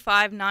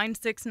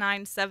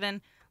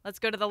 225-9697. Let's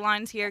go to the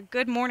lines here.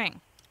 Good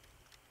morning.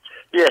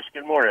 Yes,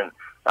 good morning.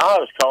 I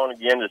was calling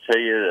again to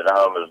tell you that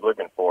I was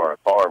looking for a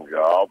farm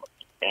job.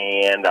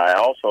 And I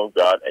also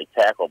got a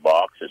tackle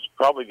box. It's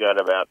probably got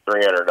about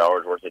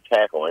 $300 worth of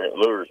tackle in it,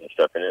 lures and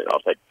stuff in it.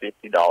 I'll take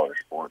 $50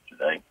 for it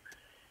today.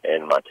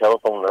 And my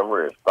telephone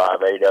number is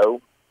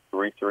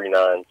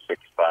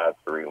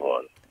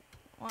 580-339-6531.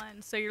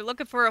 So you're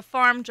looking for a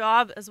farm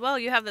job as well.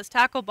 You have this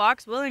tackle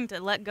box, willing to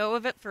let go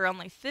of it for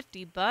only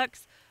 $50.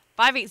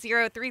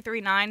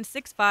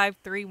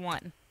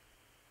 580-339-6531.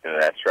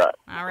 That's right.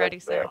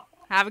 Alrighty, sir.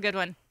 Have a good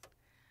one.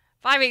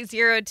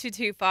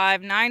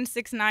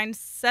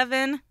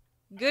 580-225-9697.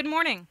 Good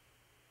morning.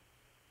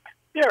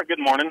 Yeah, good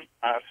morning.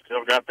 I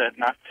still got that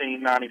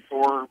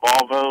 1994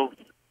 Volvo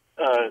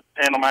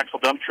tandem axle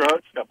dump truck.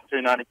 It's got the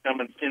 290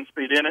 Cummins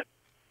 10-speed in it.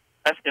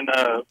 Asking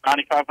 $9,500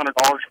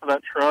 for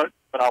that truck,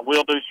 but I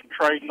will do some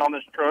trading on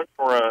this truck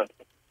for a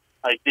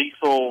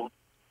diesel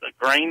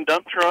grain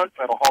dump truck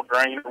that'll haul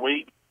grain or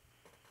wheat.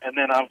 And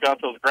then I've got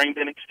those grain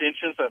bin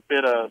extensions that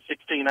fit a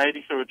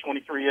 1680 through a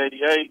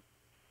 2388.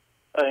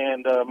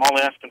 And I'm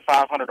only asking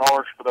 $500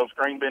 for those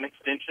grain bin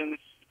extensions.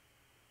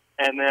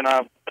 And then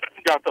I've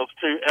got those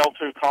two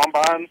L2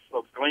 combines,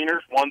 those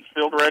gleaners. One's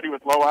field ready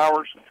with low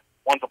hours.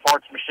 One's a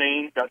parts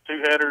machine. Got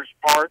two headers,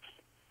 parts.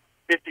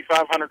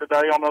 $5,500 a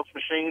day on those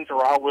machines,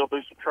 or I will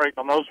do some trading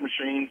on those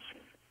machines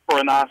for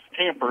a nice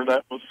camper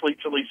that will sleep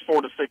at least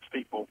 4 to 6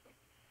 people.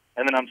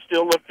 And then I'm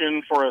still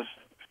looking for a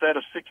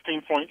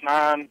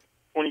 6.9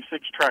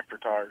 26 tractor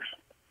tires.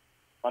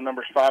 My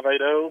number's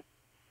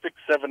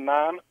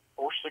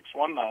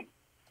 580-679-4619.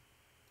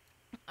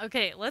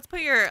 Okay, let's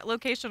put your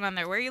location on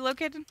there. Where are you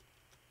located?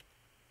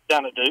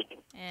 Down at Duke.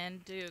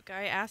 And Duke.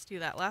 I asked you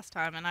that last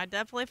time, and I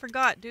definitely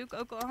forgot. Duke,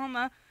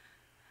 Oklahoma.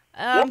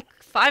 Yep.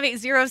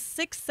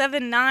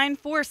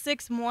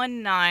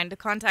 580-679-4619 to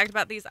contact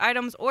about these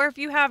items, or if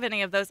you have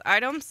any of those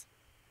items.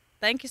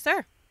 Thank you,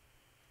 sir.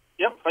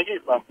 Yep, thank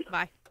you. Bye.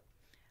 Bye.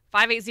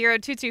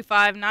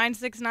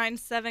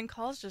 580-225-9697.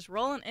 Calls just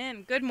rolling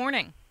in. Good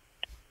morning.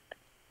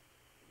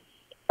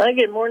 Hi,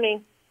 good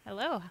morning.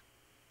 Hello.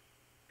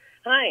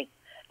 Hi.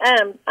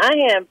 I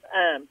have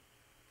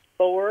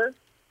 4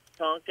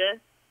 Tonka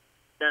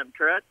dump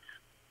trucks,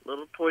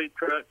 little toy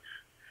trucks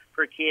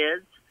for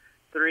kids.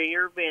 3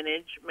 are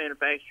vintage,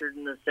 manufactured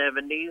in the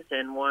 70s,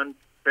 and 1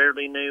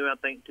 fairly new, I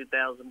think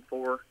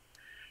 2004,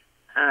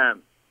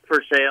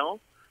 for sale.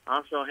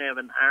 Also have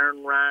an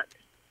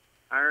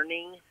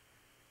ironing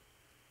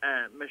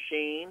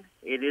machine.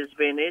 It is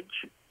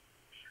vintage.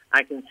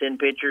 I can send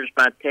pictures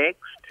by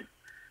text.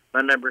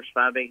 My number is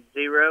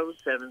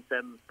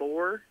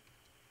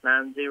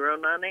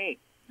 580-774-9098.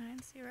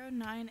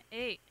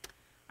 9098.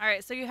 All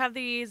right, so you have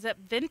these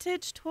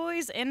vintage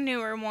toys and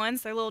newer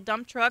ones. They're little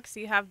dump trucks.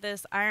 You have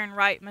this iron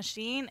right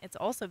machine. It's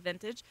also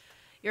vintage.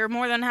 You're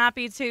more than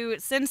happy to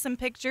send some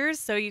pictures,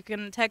 so you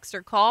can text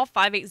or call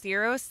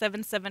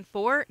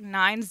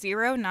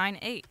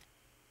 580-774-9098.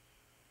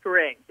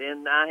 Correct.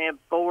 And I have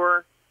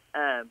 4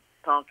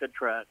 Tonka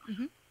trucks.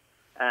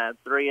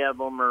 3 of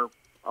them are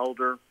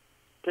older.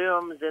 2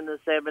 of them is in the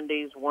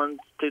 70s. One's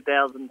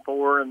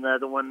 2004, and the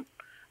other one,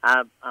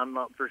 I'm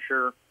not for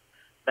sure.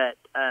 But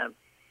I'd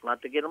like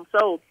to get them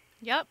sold.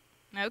 Yep.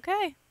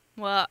 Okay.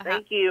 Well,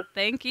 thank you.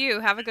 Thank you.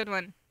 Have a good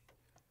one.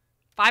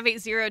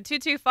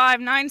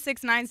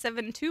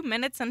 580-225-9697. 2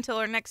 minutes until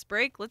our next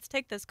break. Let's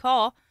take this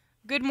call.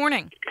 Good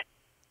morning.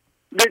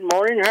 Good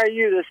morning. How are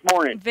you this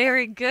morning?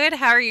 Very good.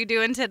 How are you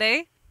doing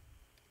today?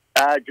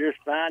 Just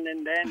fine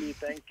and dandy,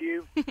 thank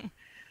you.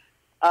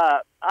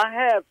 I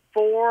have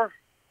 4,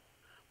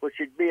 which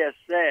would be a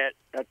set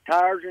of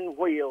tires and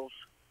wheels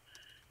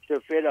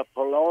to fit a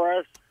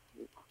Polaris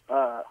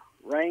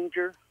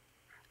Ranger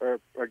or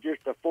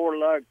just a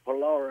 4-lug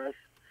Polaris.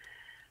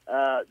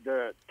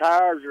 The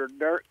tires are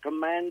Dirt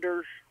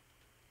Commanders,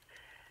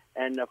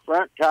 and the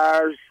front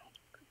tires,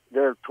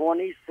 they're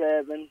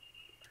 27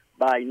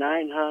 by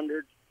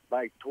 900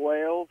 by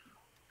 12.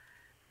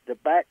 The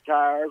back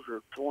tires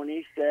are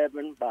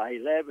 27 by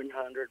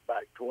 1100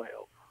 by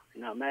 12.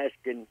 And I'm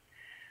asking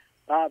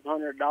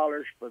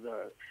 $500 for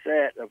the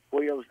set of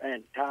wheels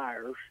and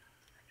tires.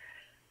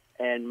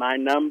 And my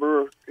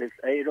number is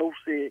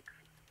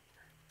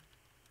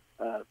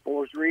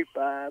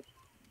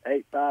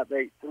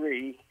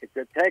 806-435-8583. It's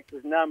a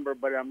Texas number,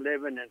 but I'm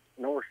living in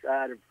north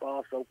side of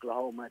Foss,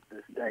 Oklahoma at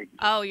this date.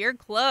 Oh, you're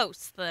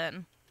close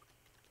then.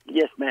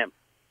 Yes, ma'am.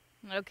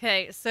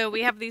 Okay, so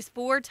we have these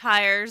 4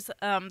 tires.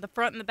 The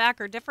front and the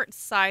back are different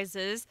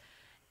sizes,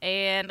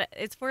 and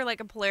it's for like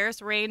a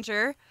Polaris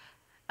Ranger.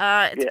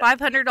 It's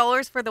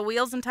 $500 for the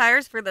wheels and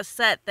tires for the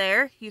set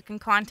there. You can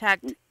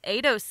contact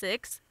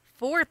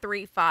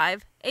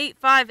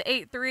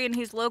 806-435-8583, and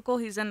he's local.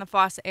 He's in the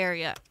Foss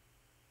area.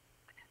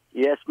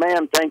 Yes,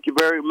 ma'am. Thank you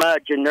very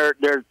much. And their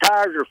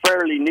tires are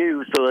fairly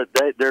new, so that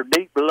they're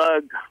deep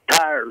lug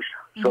tires,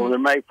 so they're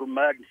made for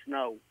mud and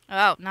snow.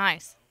 Oh,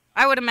 nice.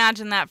 I would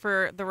imagine that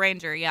for the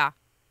Ranger, yeah.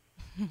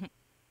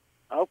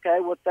 Okay,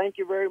 well, thank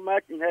you very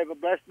much, and have a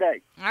blessed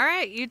day. All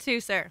right, you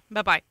too, sir.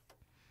 Bye-bye.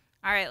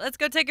 All right, let's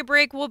go take a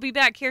break. We'll be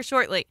back here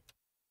shortly.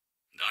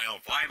 Dial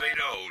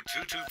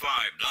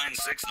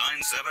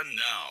 580-225-9697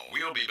 now.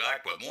 We'll be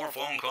back with more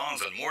phone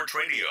calls and more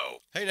TRADIO.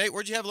 Hey, Nate,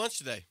 where'd you have lunch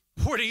today?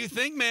 What do you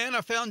think, man?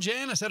 I found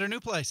Janice at her new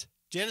place.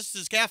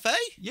 Janice's Cafe?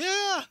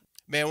 Yeah.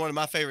 Man, one of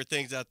my favorite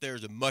things out there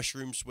is a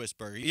mushroom Swiss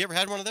burger. You ever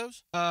had one of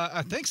those?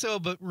 I think so,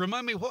 but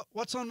remind me,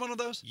 what's on one of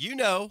those? You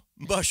know,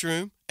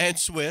 mushroom and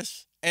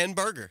Swiss and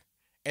burger.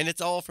 And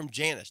it's all from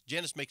Janice.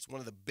 Janice makes one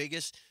of the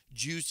biggest,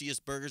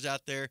 juiciest burgers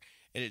out there.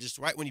 And it just,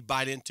 right when you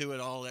bite into it,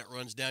 all that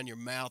runs down your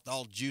mouth,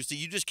 all juicy.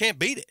 You just can't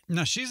beat it.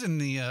 No, she's in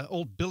the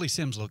old Billy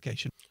Sims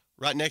location.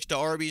 Right next to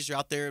Arby's,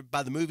 out there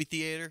by the movie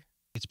theater.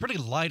 It's pretty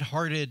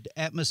lighthearted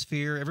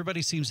atmosphere.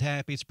 Everybody seems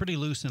happy. It's pretty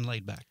loose and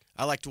laid back.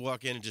 I like to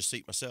walk in and just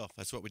seat myself.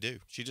 That's what we do.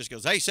 She just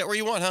goes, hey, sit where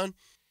you want, hon.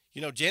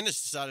 You know,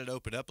 Janice decided to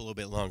open up a little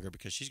bit longer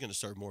because she's going to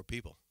serve more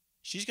people.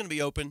 She's going to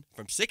be open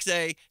from 6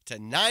 to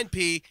 9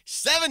 p,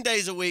 7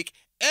 days a week,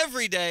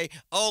 every day,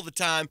 all the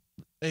time.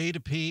 A to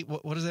P,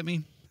 what does that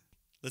mean?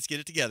 Let's get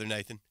it together,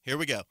 Nathan. Here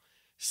we go.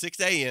 6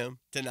 a.m.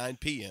 to 9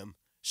 p.m.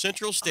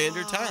 Central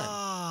Standard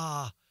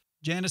Time.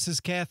 Janice's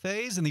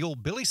Cafes in the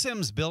old Billy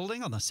Sims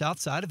building on the south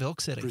side of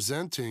Elk City.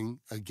 Presenting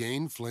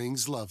Again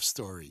Fling's love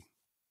story.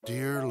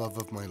 Dear love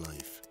of my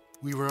life,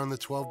 we were on the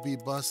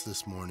 12B bus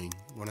this morning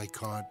when I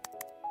caught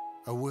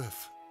a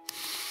whiff.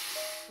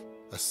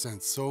 A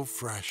scent so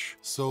fresh,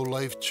 so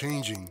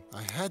life-changing,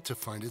 I had to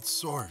find its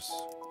source.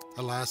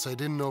 Alas, I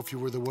didn't know if you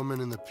were the woman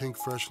in the pink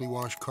freshly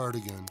washed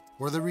cardigan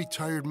or the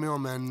retired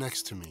mailman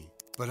next to me.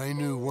 but I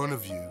knew one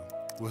of you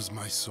was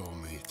my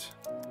soulmate.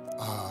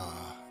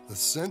 Ah, the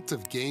scent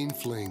of Gain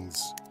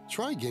Flings.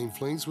 Try Gain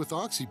Flings with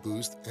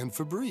OxyBoost and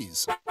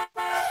Febreze.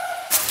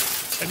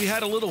 Have you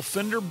had a little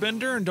fender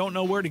bender and don't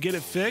know where to get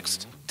it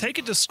fixed? Take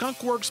it to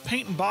Skunkworks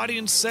Paint and Body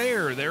in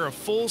Sayre. They're a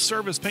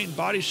full-service paint and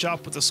body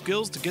shop with the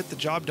skills to get the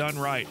job done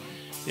right.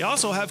 They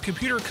also have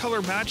computer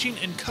color matching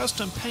and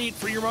custom paint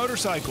for your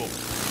motorcycle.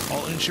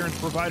 All insurance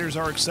providers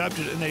are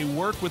accepted and they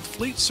work with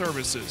fleet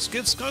services.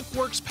 Give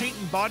Skunkworks Paint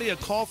and Body a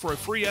call for a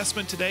free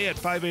estimate today at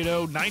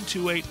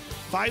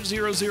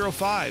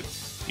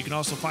 580-928-5005. You can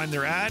also find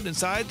their ad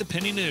inside the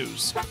Penny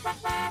News.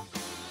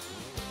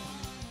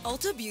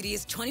 Ulta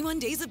Beauty's 21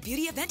 Days of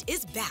Beauty event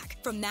is back.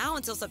 From now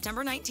until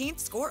September 19th,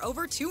 score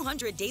over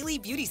 200 daily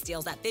beauty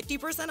steals at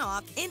 50%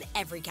 off in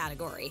every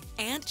category.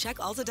 And check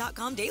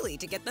Ulta.com daily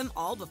to get them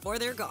all before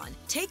they're gone.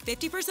 Take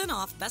 50%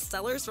 off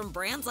bestsellers from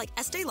brands like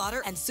Estee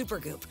Lauder and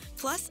Supergoop.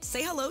 Plus,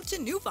 say hello to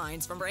new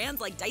finds from brands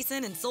like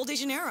Dyson and Sol de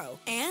Janeiro.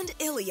 And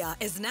Ilia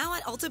is now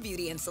at Ulta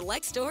Beauty in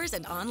select stores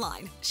and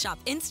online. Shop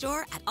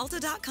in-store at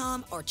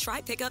Ulta.com or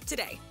try pickup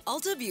today.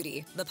 Ulta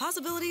Beauty. The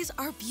possibilities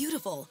are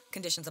beautiful.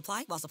 Conditions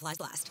apply while supplies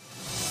last.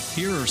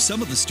 Here are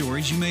some of the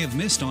stories you may have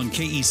missed on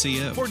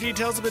KECO. More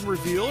details have been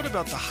revealed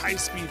about the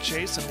high-speed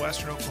chase in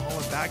western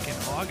Oklahoma back in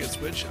August,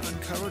 which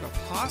uncovered a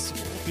possible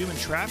human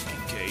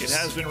trafficking case. It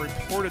has been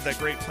reported that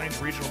Great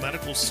Plains Regional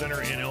Medical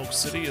Center in Elk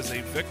City is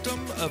a victim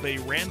of a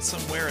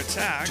ransomware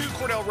attack. 2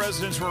 Cordell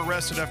residents were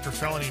arrested after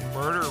felony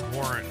murder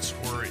warrants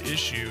were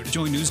issued.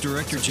 Join News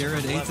Director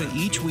Jared Atha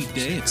each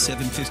weekday at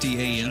 7:50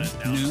 a.m.,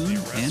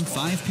 noon, and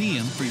 5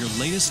 p.m. for your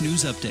latest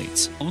news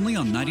updates. Only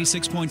on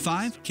 96.5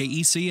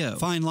 KECO.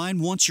 Fine Line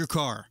wants your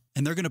car,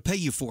 and they're going to pay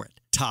you for it.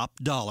 Top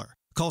dollar.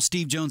 Call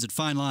Steve Jones at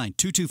Fine Line,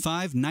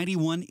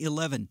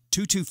 225-9111.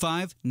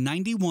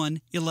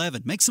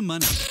 225-9111. Make some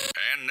money.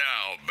 And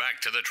now, back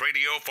to the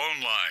TRADIO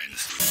phone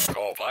lines.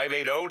 Call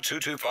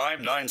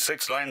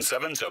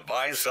 580-225-9697 to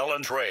buy, sell,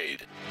 and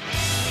trade.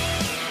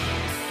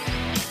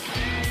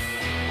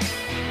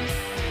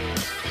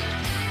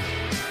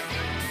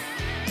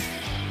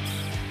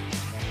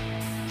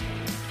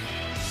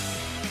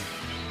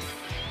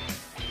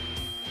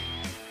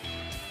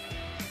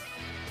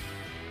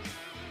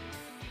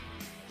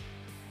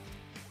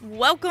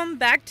 Welcome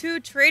back to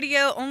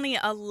TRADIO. Only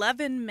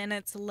 11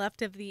 minutes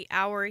left of the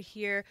hour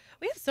here.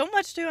 We have so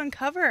much to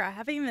uncover. I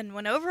haven't even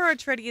went over our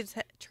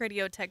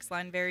TRADIO text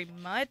line very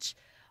much.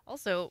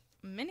 Also,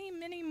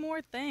 many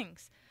more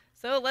things.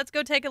 So let's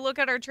go take a look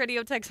at our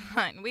TRADIO text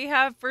line. We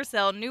have for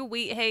sale new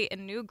wheat hay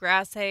and new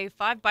grass hay,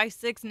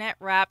 5x6 net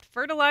wrapped,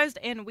 fertilized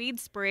and weed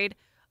sprayed.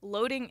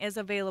 Loading is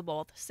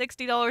available.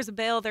 $60 a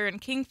bale. They're in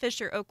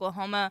Kingfisher,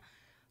 Oklahoma.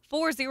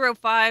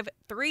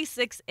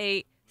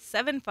 405-368-7568.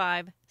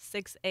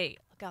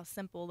 Look how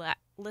simple that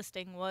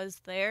listing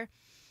was there.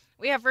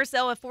 We have for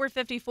sale a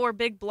 454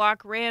 big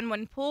block ran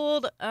when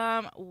pulled.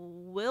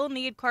 Will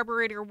need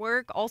carburetor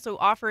work. Also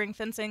offering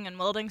fencing and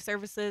welding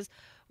services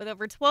with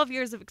over 12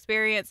 years of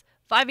experience.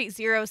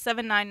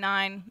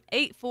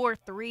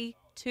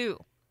 580-799-8432.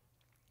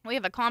 We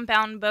have a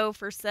compound bow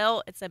for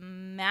sale. It's a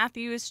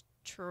Matthews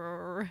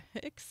Triax,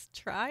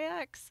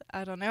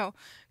 I don't know.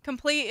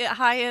 Complete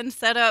high-end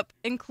setup,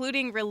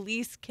 including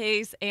release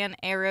case and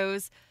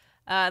arrows.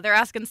 They're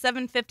asking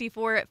 $750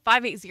 for it.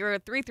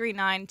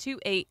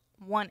 580-339-2818.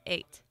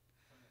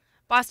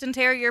 Boston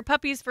Terrier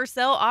puppies for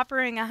sale,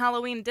 offering a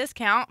Halloween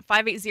discount.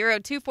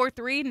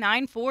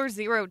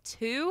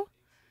 580-243-9402.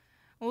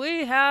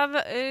 We have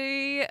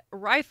a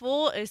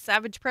rifle, a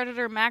Savage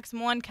Predator Max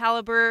 1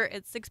 caliber.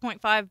 It's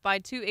 6.5 by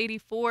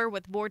 284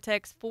 with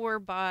Vortex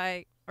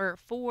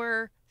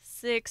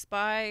 4.6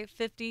 by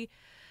 50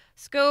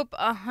 scope.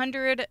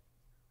 100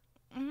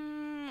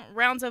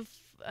 rounds of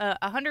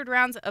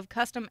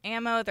custom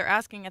ammo. They're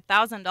asking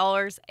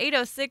 $1,000.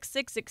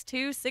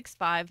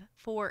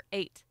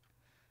 806-662-6548.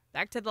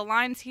 Back to the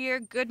lines here.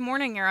 Good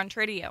morning. You're on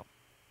TRADIO.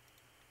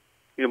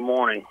 Good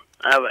morning.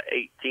 I have an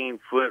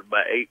 18-foot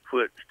by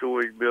 8-foot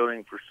storage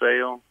building for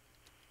sale.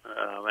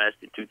 I'm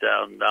asking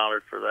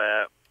 $2,000 for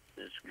that.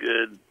 It's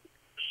good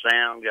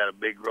sound, got a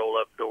big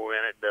roll-up door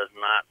in it, does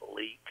not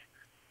leak.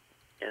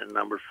 And the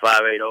number's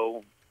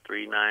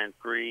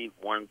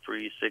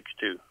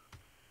 580-393-1362.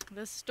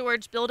 This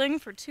storage building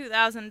for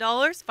 $2,000,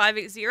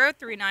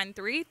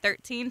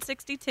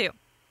 580-393-1362.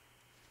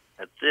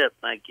 That's it.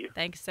 Thank you.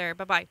 Thanks, sir.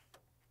 Bye-bye.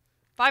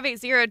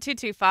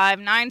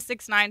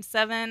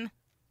 580-225-9697.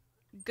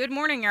 Good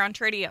morning. You're on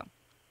TRADIO.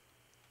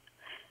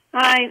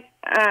 Hi.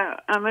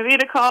 I'm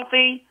Avita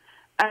Coffee.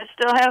 I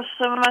still have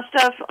some of my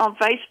stuff on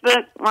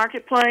Facebook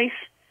Marketplace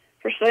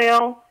for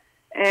sale.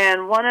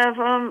 And one of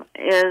them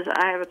is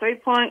I have a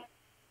 3-point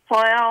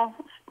plow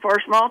for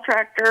a small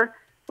tractor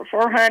for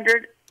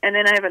 $400. And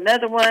then I have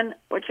another one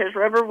which has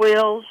rubber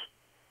wheels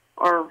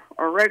or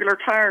regular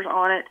tires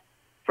on it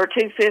for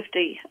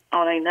 $250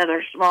 on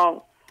another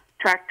small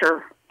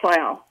tractor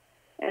plow.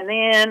 And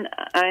then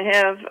I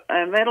have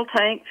a metal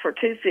tank for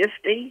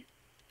 $250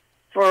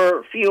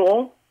 for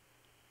fuel.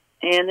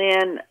 And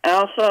then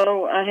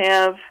also I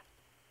have,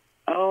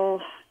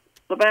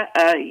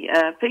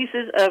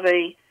 pieces of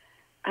a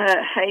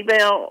hay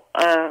bale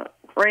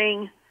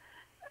ring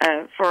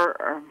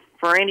for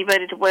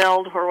anybody to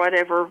weld or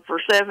whatever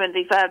for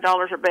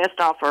 $75 or best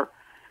offer.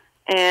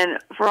 And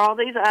for all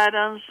these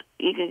items,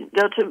 you can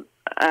go to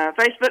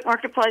Facebook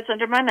Marketplace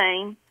under my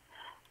name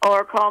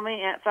or call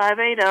me at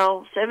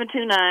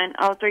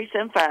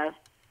 580-729-0375.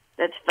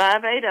 That's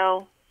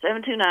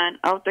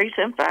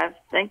 580-729-0375.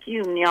 Thank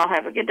you, and y'all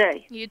have a good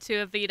day. You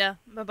too, Avita.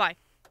 Bye-bye.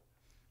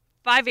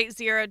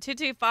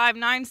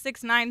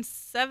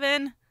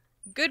 580-225-9697.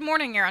 Good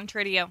morning. You're on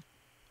TRADIO.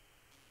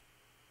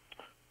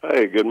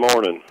 Hey, good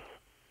morning.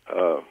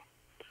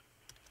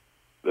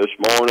 This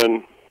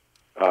morning,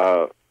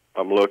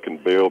 I'm looking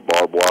to build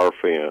barbed wire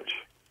fence.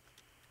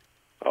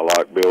 I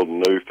like building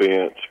new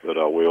fence, but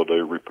I will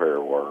do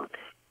repair work.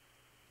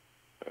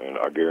 And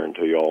I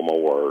guarantee all my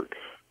work.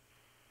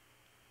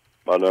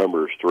 My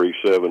number is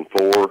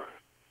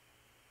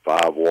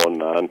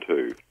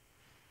 374-5192.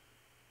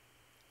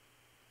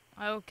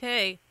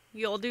 Okay.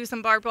 You'll do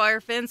some barbed wire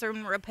fence or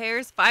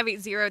repairs.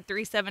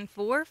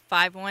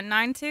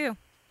 580-374-5192.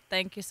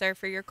 Thank you, sir,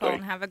 for your call,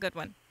 and have a good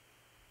one.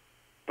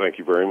 Thank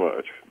you very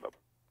much.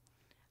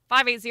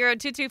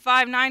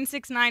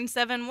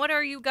 580-225-9697. What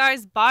are you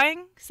guys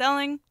buying,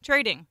 selling,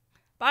 trading?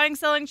 Buying,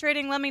 selling,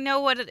 trading, let me know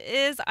what it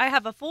is. I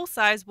have a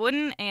full-size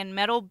wooden and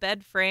metal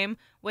bed frame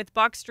with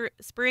box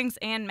springs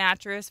and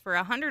mattress for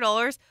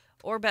 $100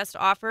 or best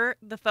offer.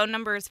 The phone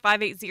number is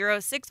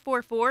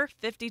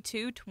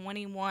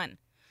 580-644-5221.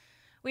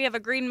 We have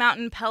a Green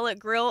Mountain pellet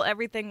grill.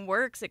 Everything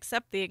works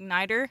except the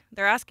igniter.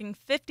 They're asking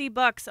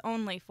 $50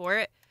 only for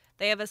it.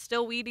 They have a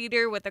still weed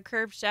eater with a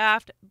curved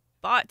shaft.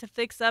 Bought to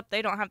fix up.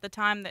 They don't have the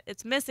time.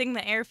 It's missing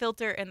the air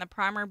filter and the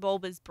primer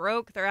bulb is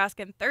broke. They're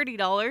asking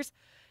 $30.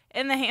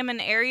 In the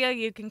Hammond area,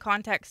 you can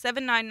contact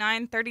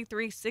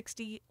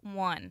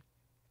 799-3361.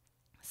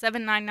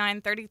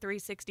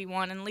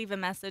 799-3361 and leave a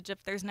message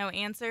if there's no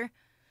answer.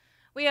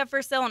 We have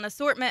for sale an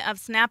assortment of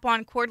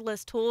Snap-on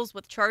cordless tools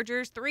with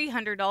chargers,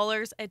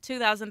 $300. A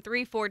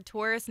 2003 Ford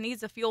Taurus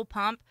needs a fuel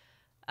pump,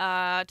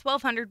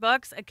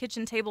 $1,200. A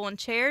kitchen table and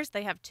chairs.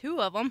 They have 2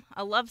 of them.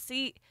 A love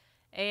seat,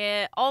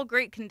 all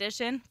great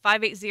condition.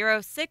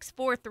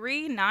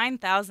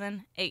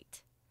 580-643-9008.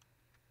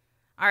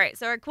 All right,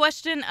 so our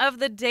question of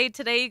the day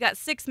today, you got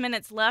 6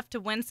 minutes left to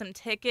win some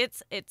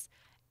tickets. It's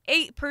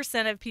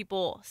 8% of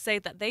people say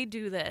that they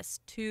do this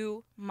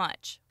too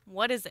much.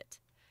 What is it?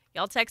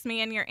 Y'all text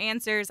me in your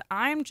answers.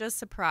 I'm just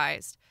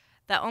surprised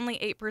that only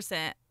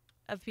 8%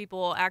 of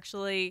people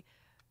actually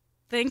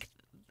think,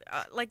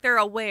 like they're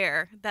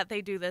aware that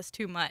they do this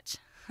too much.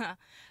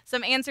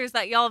 Some answers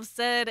that y'all have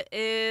said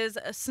is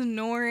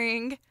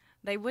snoring.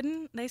 They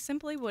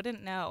simply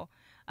wouldn't know.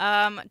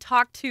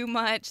 Talk too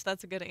much.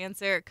 That's a good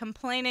answer.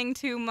 Complaining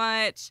too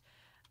much.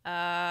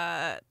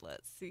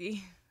 Let's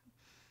see.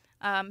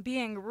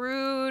 Being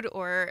rude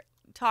or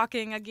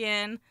talking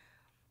again.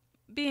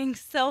 Being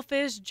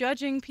selfish,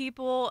 judging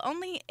people.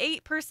 Only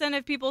 8%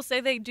 of people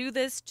say they do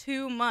this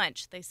too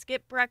much. They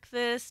skip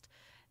breakfast.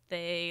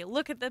 They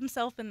look at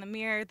themselves in the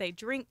mirror. They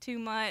drink too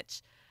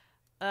much.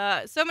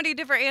 So many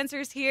different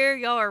answers here.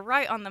 Y'all are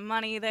right on the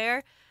money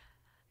there.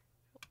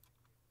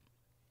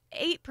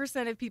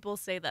 8% of people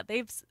say that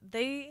they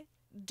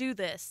do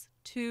this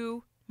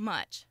too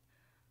much.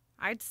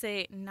 I'd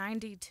say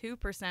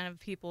 92% of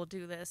people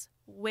do this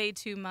way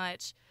too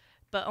much,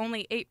 but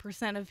only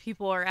 8% of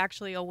people are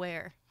actually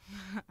aware.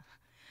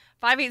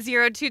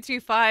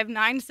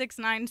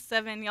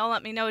 580-225-9697. Y'all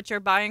let me know what you're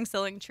buying,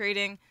 selling,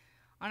 trading.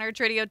 On our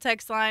TRADIO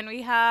text line,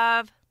 we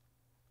have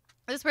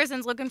this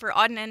person's looking for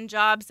odd and end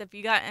jobs. If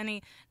you got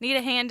any, need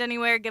a hand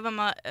anywhere, give them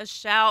a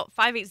shout.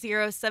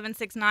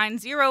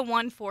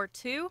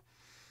 580-769-0142.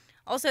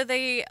 Also,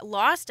 they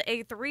lost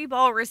a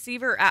 3-ball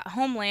receiver at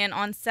Homeland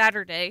on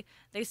Saturday.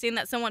 They seen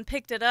that someone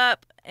picked it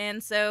up,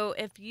 and so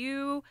if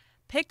you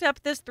picked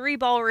up this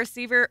 3-ball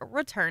receiver,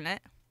 return it.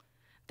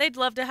 They'd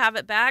love to have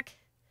it back.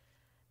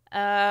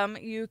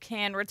 You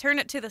can return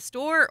it to the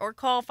store or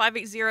call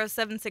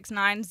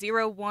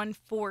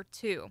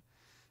 580-769-0142.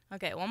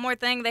 Okay, one more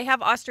thing. They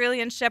have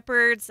Australian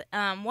Shepherds,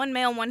 1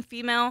 male, 1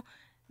 female.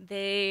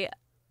 They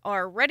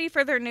are ready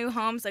for their new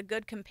homes, a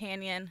good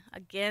companion.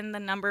 Again, the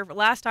number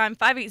last time,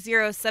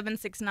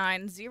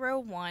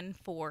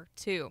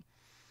 580-769-0142.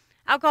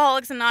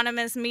 Alcoholics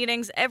Anonymous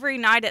meetings every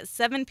night at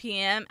 7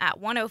 p.m. at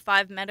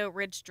 105 Meadow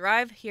Ridge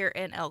Drive here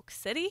in Elk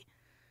City.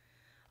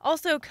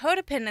 Also,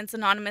 Codependence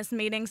Anonymous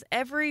meetings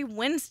every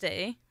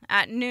Wednesday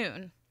at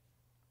noon.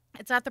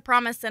 It's at the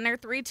Promise Center,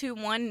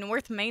 321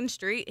 North Main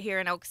Street here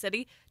in Elk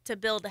City to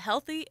build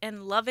healthy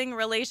and loving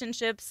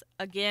relationships.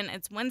 Again,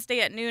 it's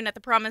Wednesday at noon at the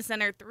Promise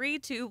Center,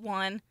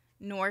 321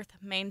 North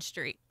Main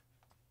Street.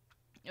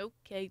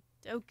 Okay.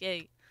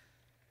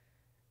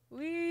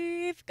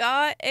 We've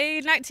got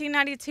a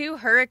 1992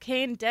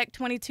 Hurricane Deck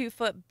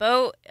 22-foot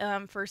boat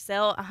for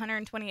sale,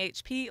 120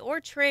 HP, or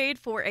trade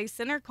for a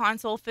center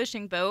console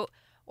fishing boat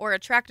or a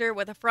tractor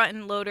with a front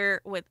end loader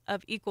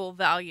of equal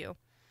value.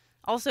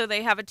 Also,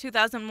 they have a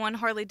 2001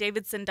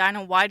 Harley-Davidson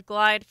Dyna Wide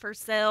Glide for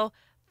sale,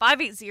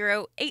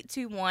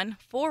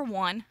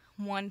 580-821-4110.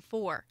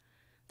 888-203-5814.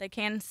 They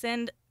can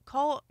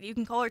you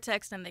can call or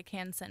text, and they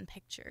can send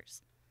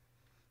pictures.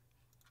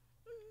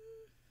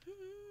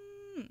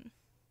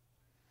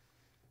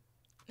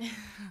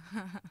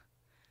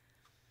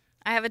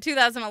 I have a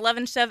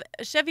 2011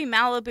 Chevy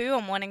Malibu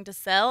I'm wanting to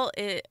sell.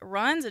 It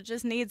runs. It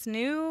just needs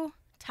new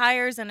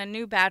tires and a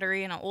new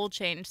battery and an oil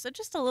change. So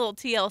just a little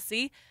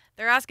TLC.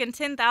 They're asking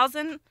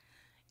 $10,000.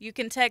 You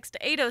can text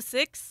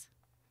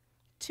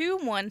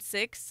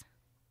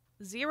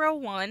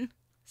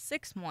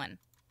 806-216-0161.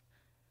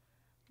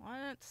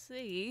 Let's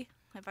see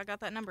if I got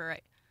that number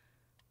right.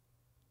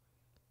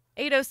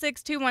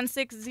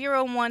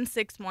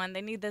 806-216-0161.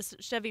 They need this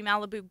Chevy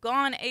Malibu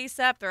gone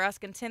ASAP. They're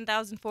asking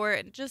 $10,000 for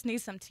it. It just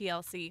needs some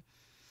TLC.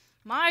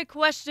 My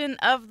question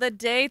of the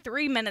day,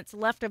 3 minutes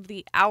left of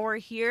the hour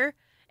here.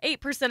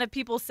 8% of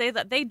people say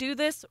that they do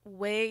this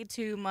way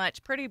too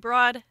much. Pretty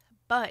broad,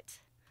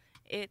 but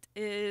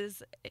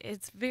it's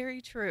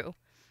very true.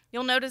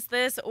 You'll notice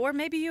this, or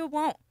maybe you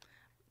won't,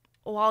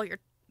 while you're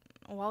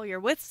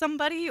with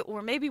somebody,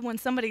 or maybe when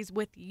somebody's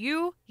with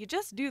you. You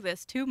just do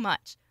this too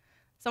much.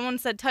 Someone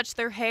said touch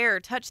their hair,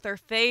 touch their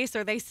face,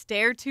 or they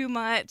stare too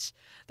much,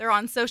 they're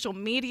on social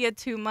media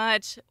too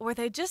much, or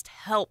they just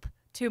help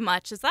too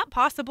much. Is that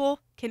possible?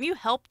 Can you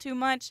help too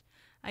much?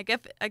 I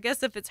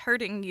guess if it's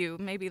hurting you,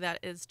 maybe that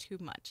is too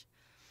much.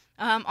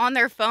 On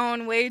their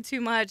phone, way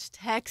too much.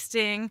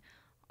 Texting,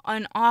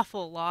 an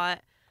awful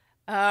lot.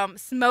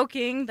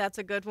 Smoking, that's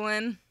a good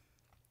one.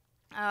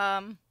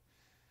 Yeah,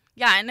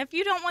 and if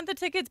you don't want the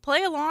tickets,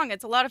 play along.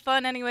 It's a lot of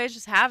fun anyways.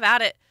 Just have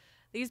at it.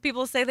 These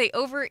people say they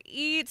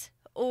overeat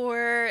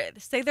or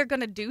say they're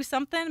going to do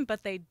something,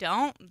 but they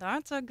don't.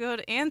 That's a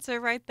good answer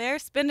right there.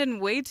 Spending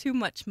way too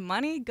much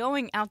money,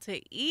 going out to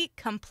eat,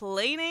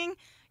 complaining.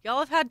 Y'all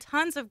have had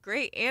tons of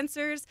great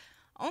answers.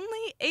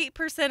 Only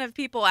 8% of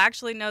people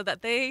actually know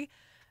that they...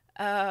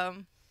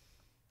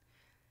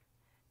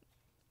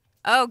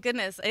 Oh,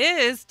 goodness. It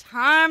is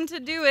time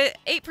to do it.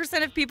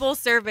 8% of people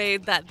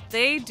surveyed that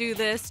they do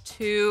this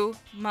too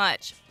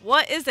much.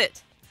 What is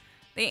it?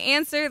 The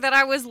answer that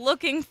I was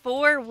looking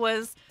for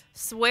was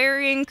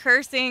swearing,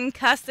 cursing,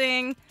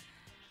 cussing.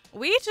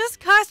 We just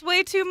cuss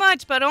way too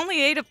much, but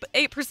only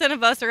 8%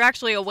 of us are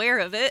actually aware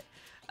of it.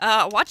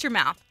 Watch your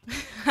mouth.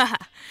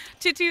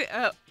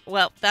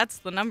 Well, that's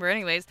the number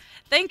anyways.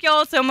 Thank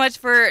y'all so much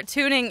for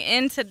tuning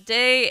in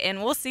today,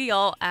 and we'll see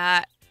y'all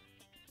at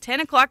 10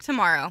 o'clock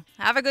tomorrow.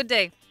 Have a good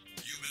day.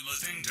 You've been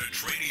listening to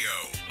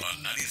TRADIO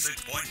on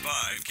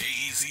 96.5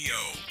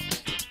 KECO.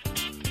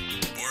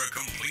 For a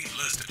complete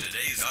list of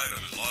today's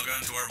items, log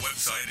on to our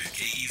website at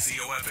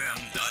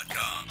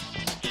KECOFM.com.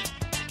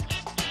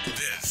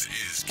 This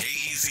is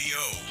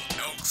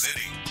KECO, Elk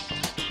City.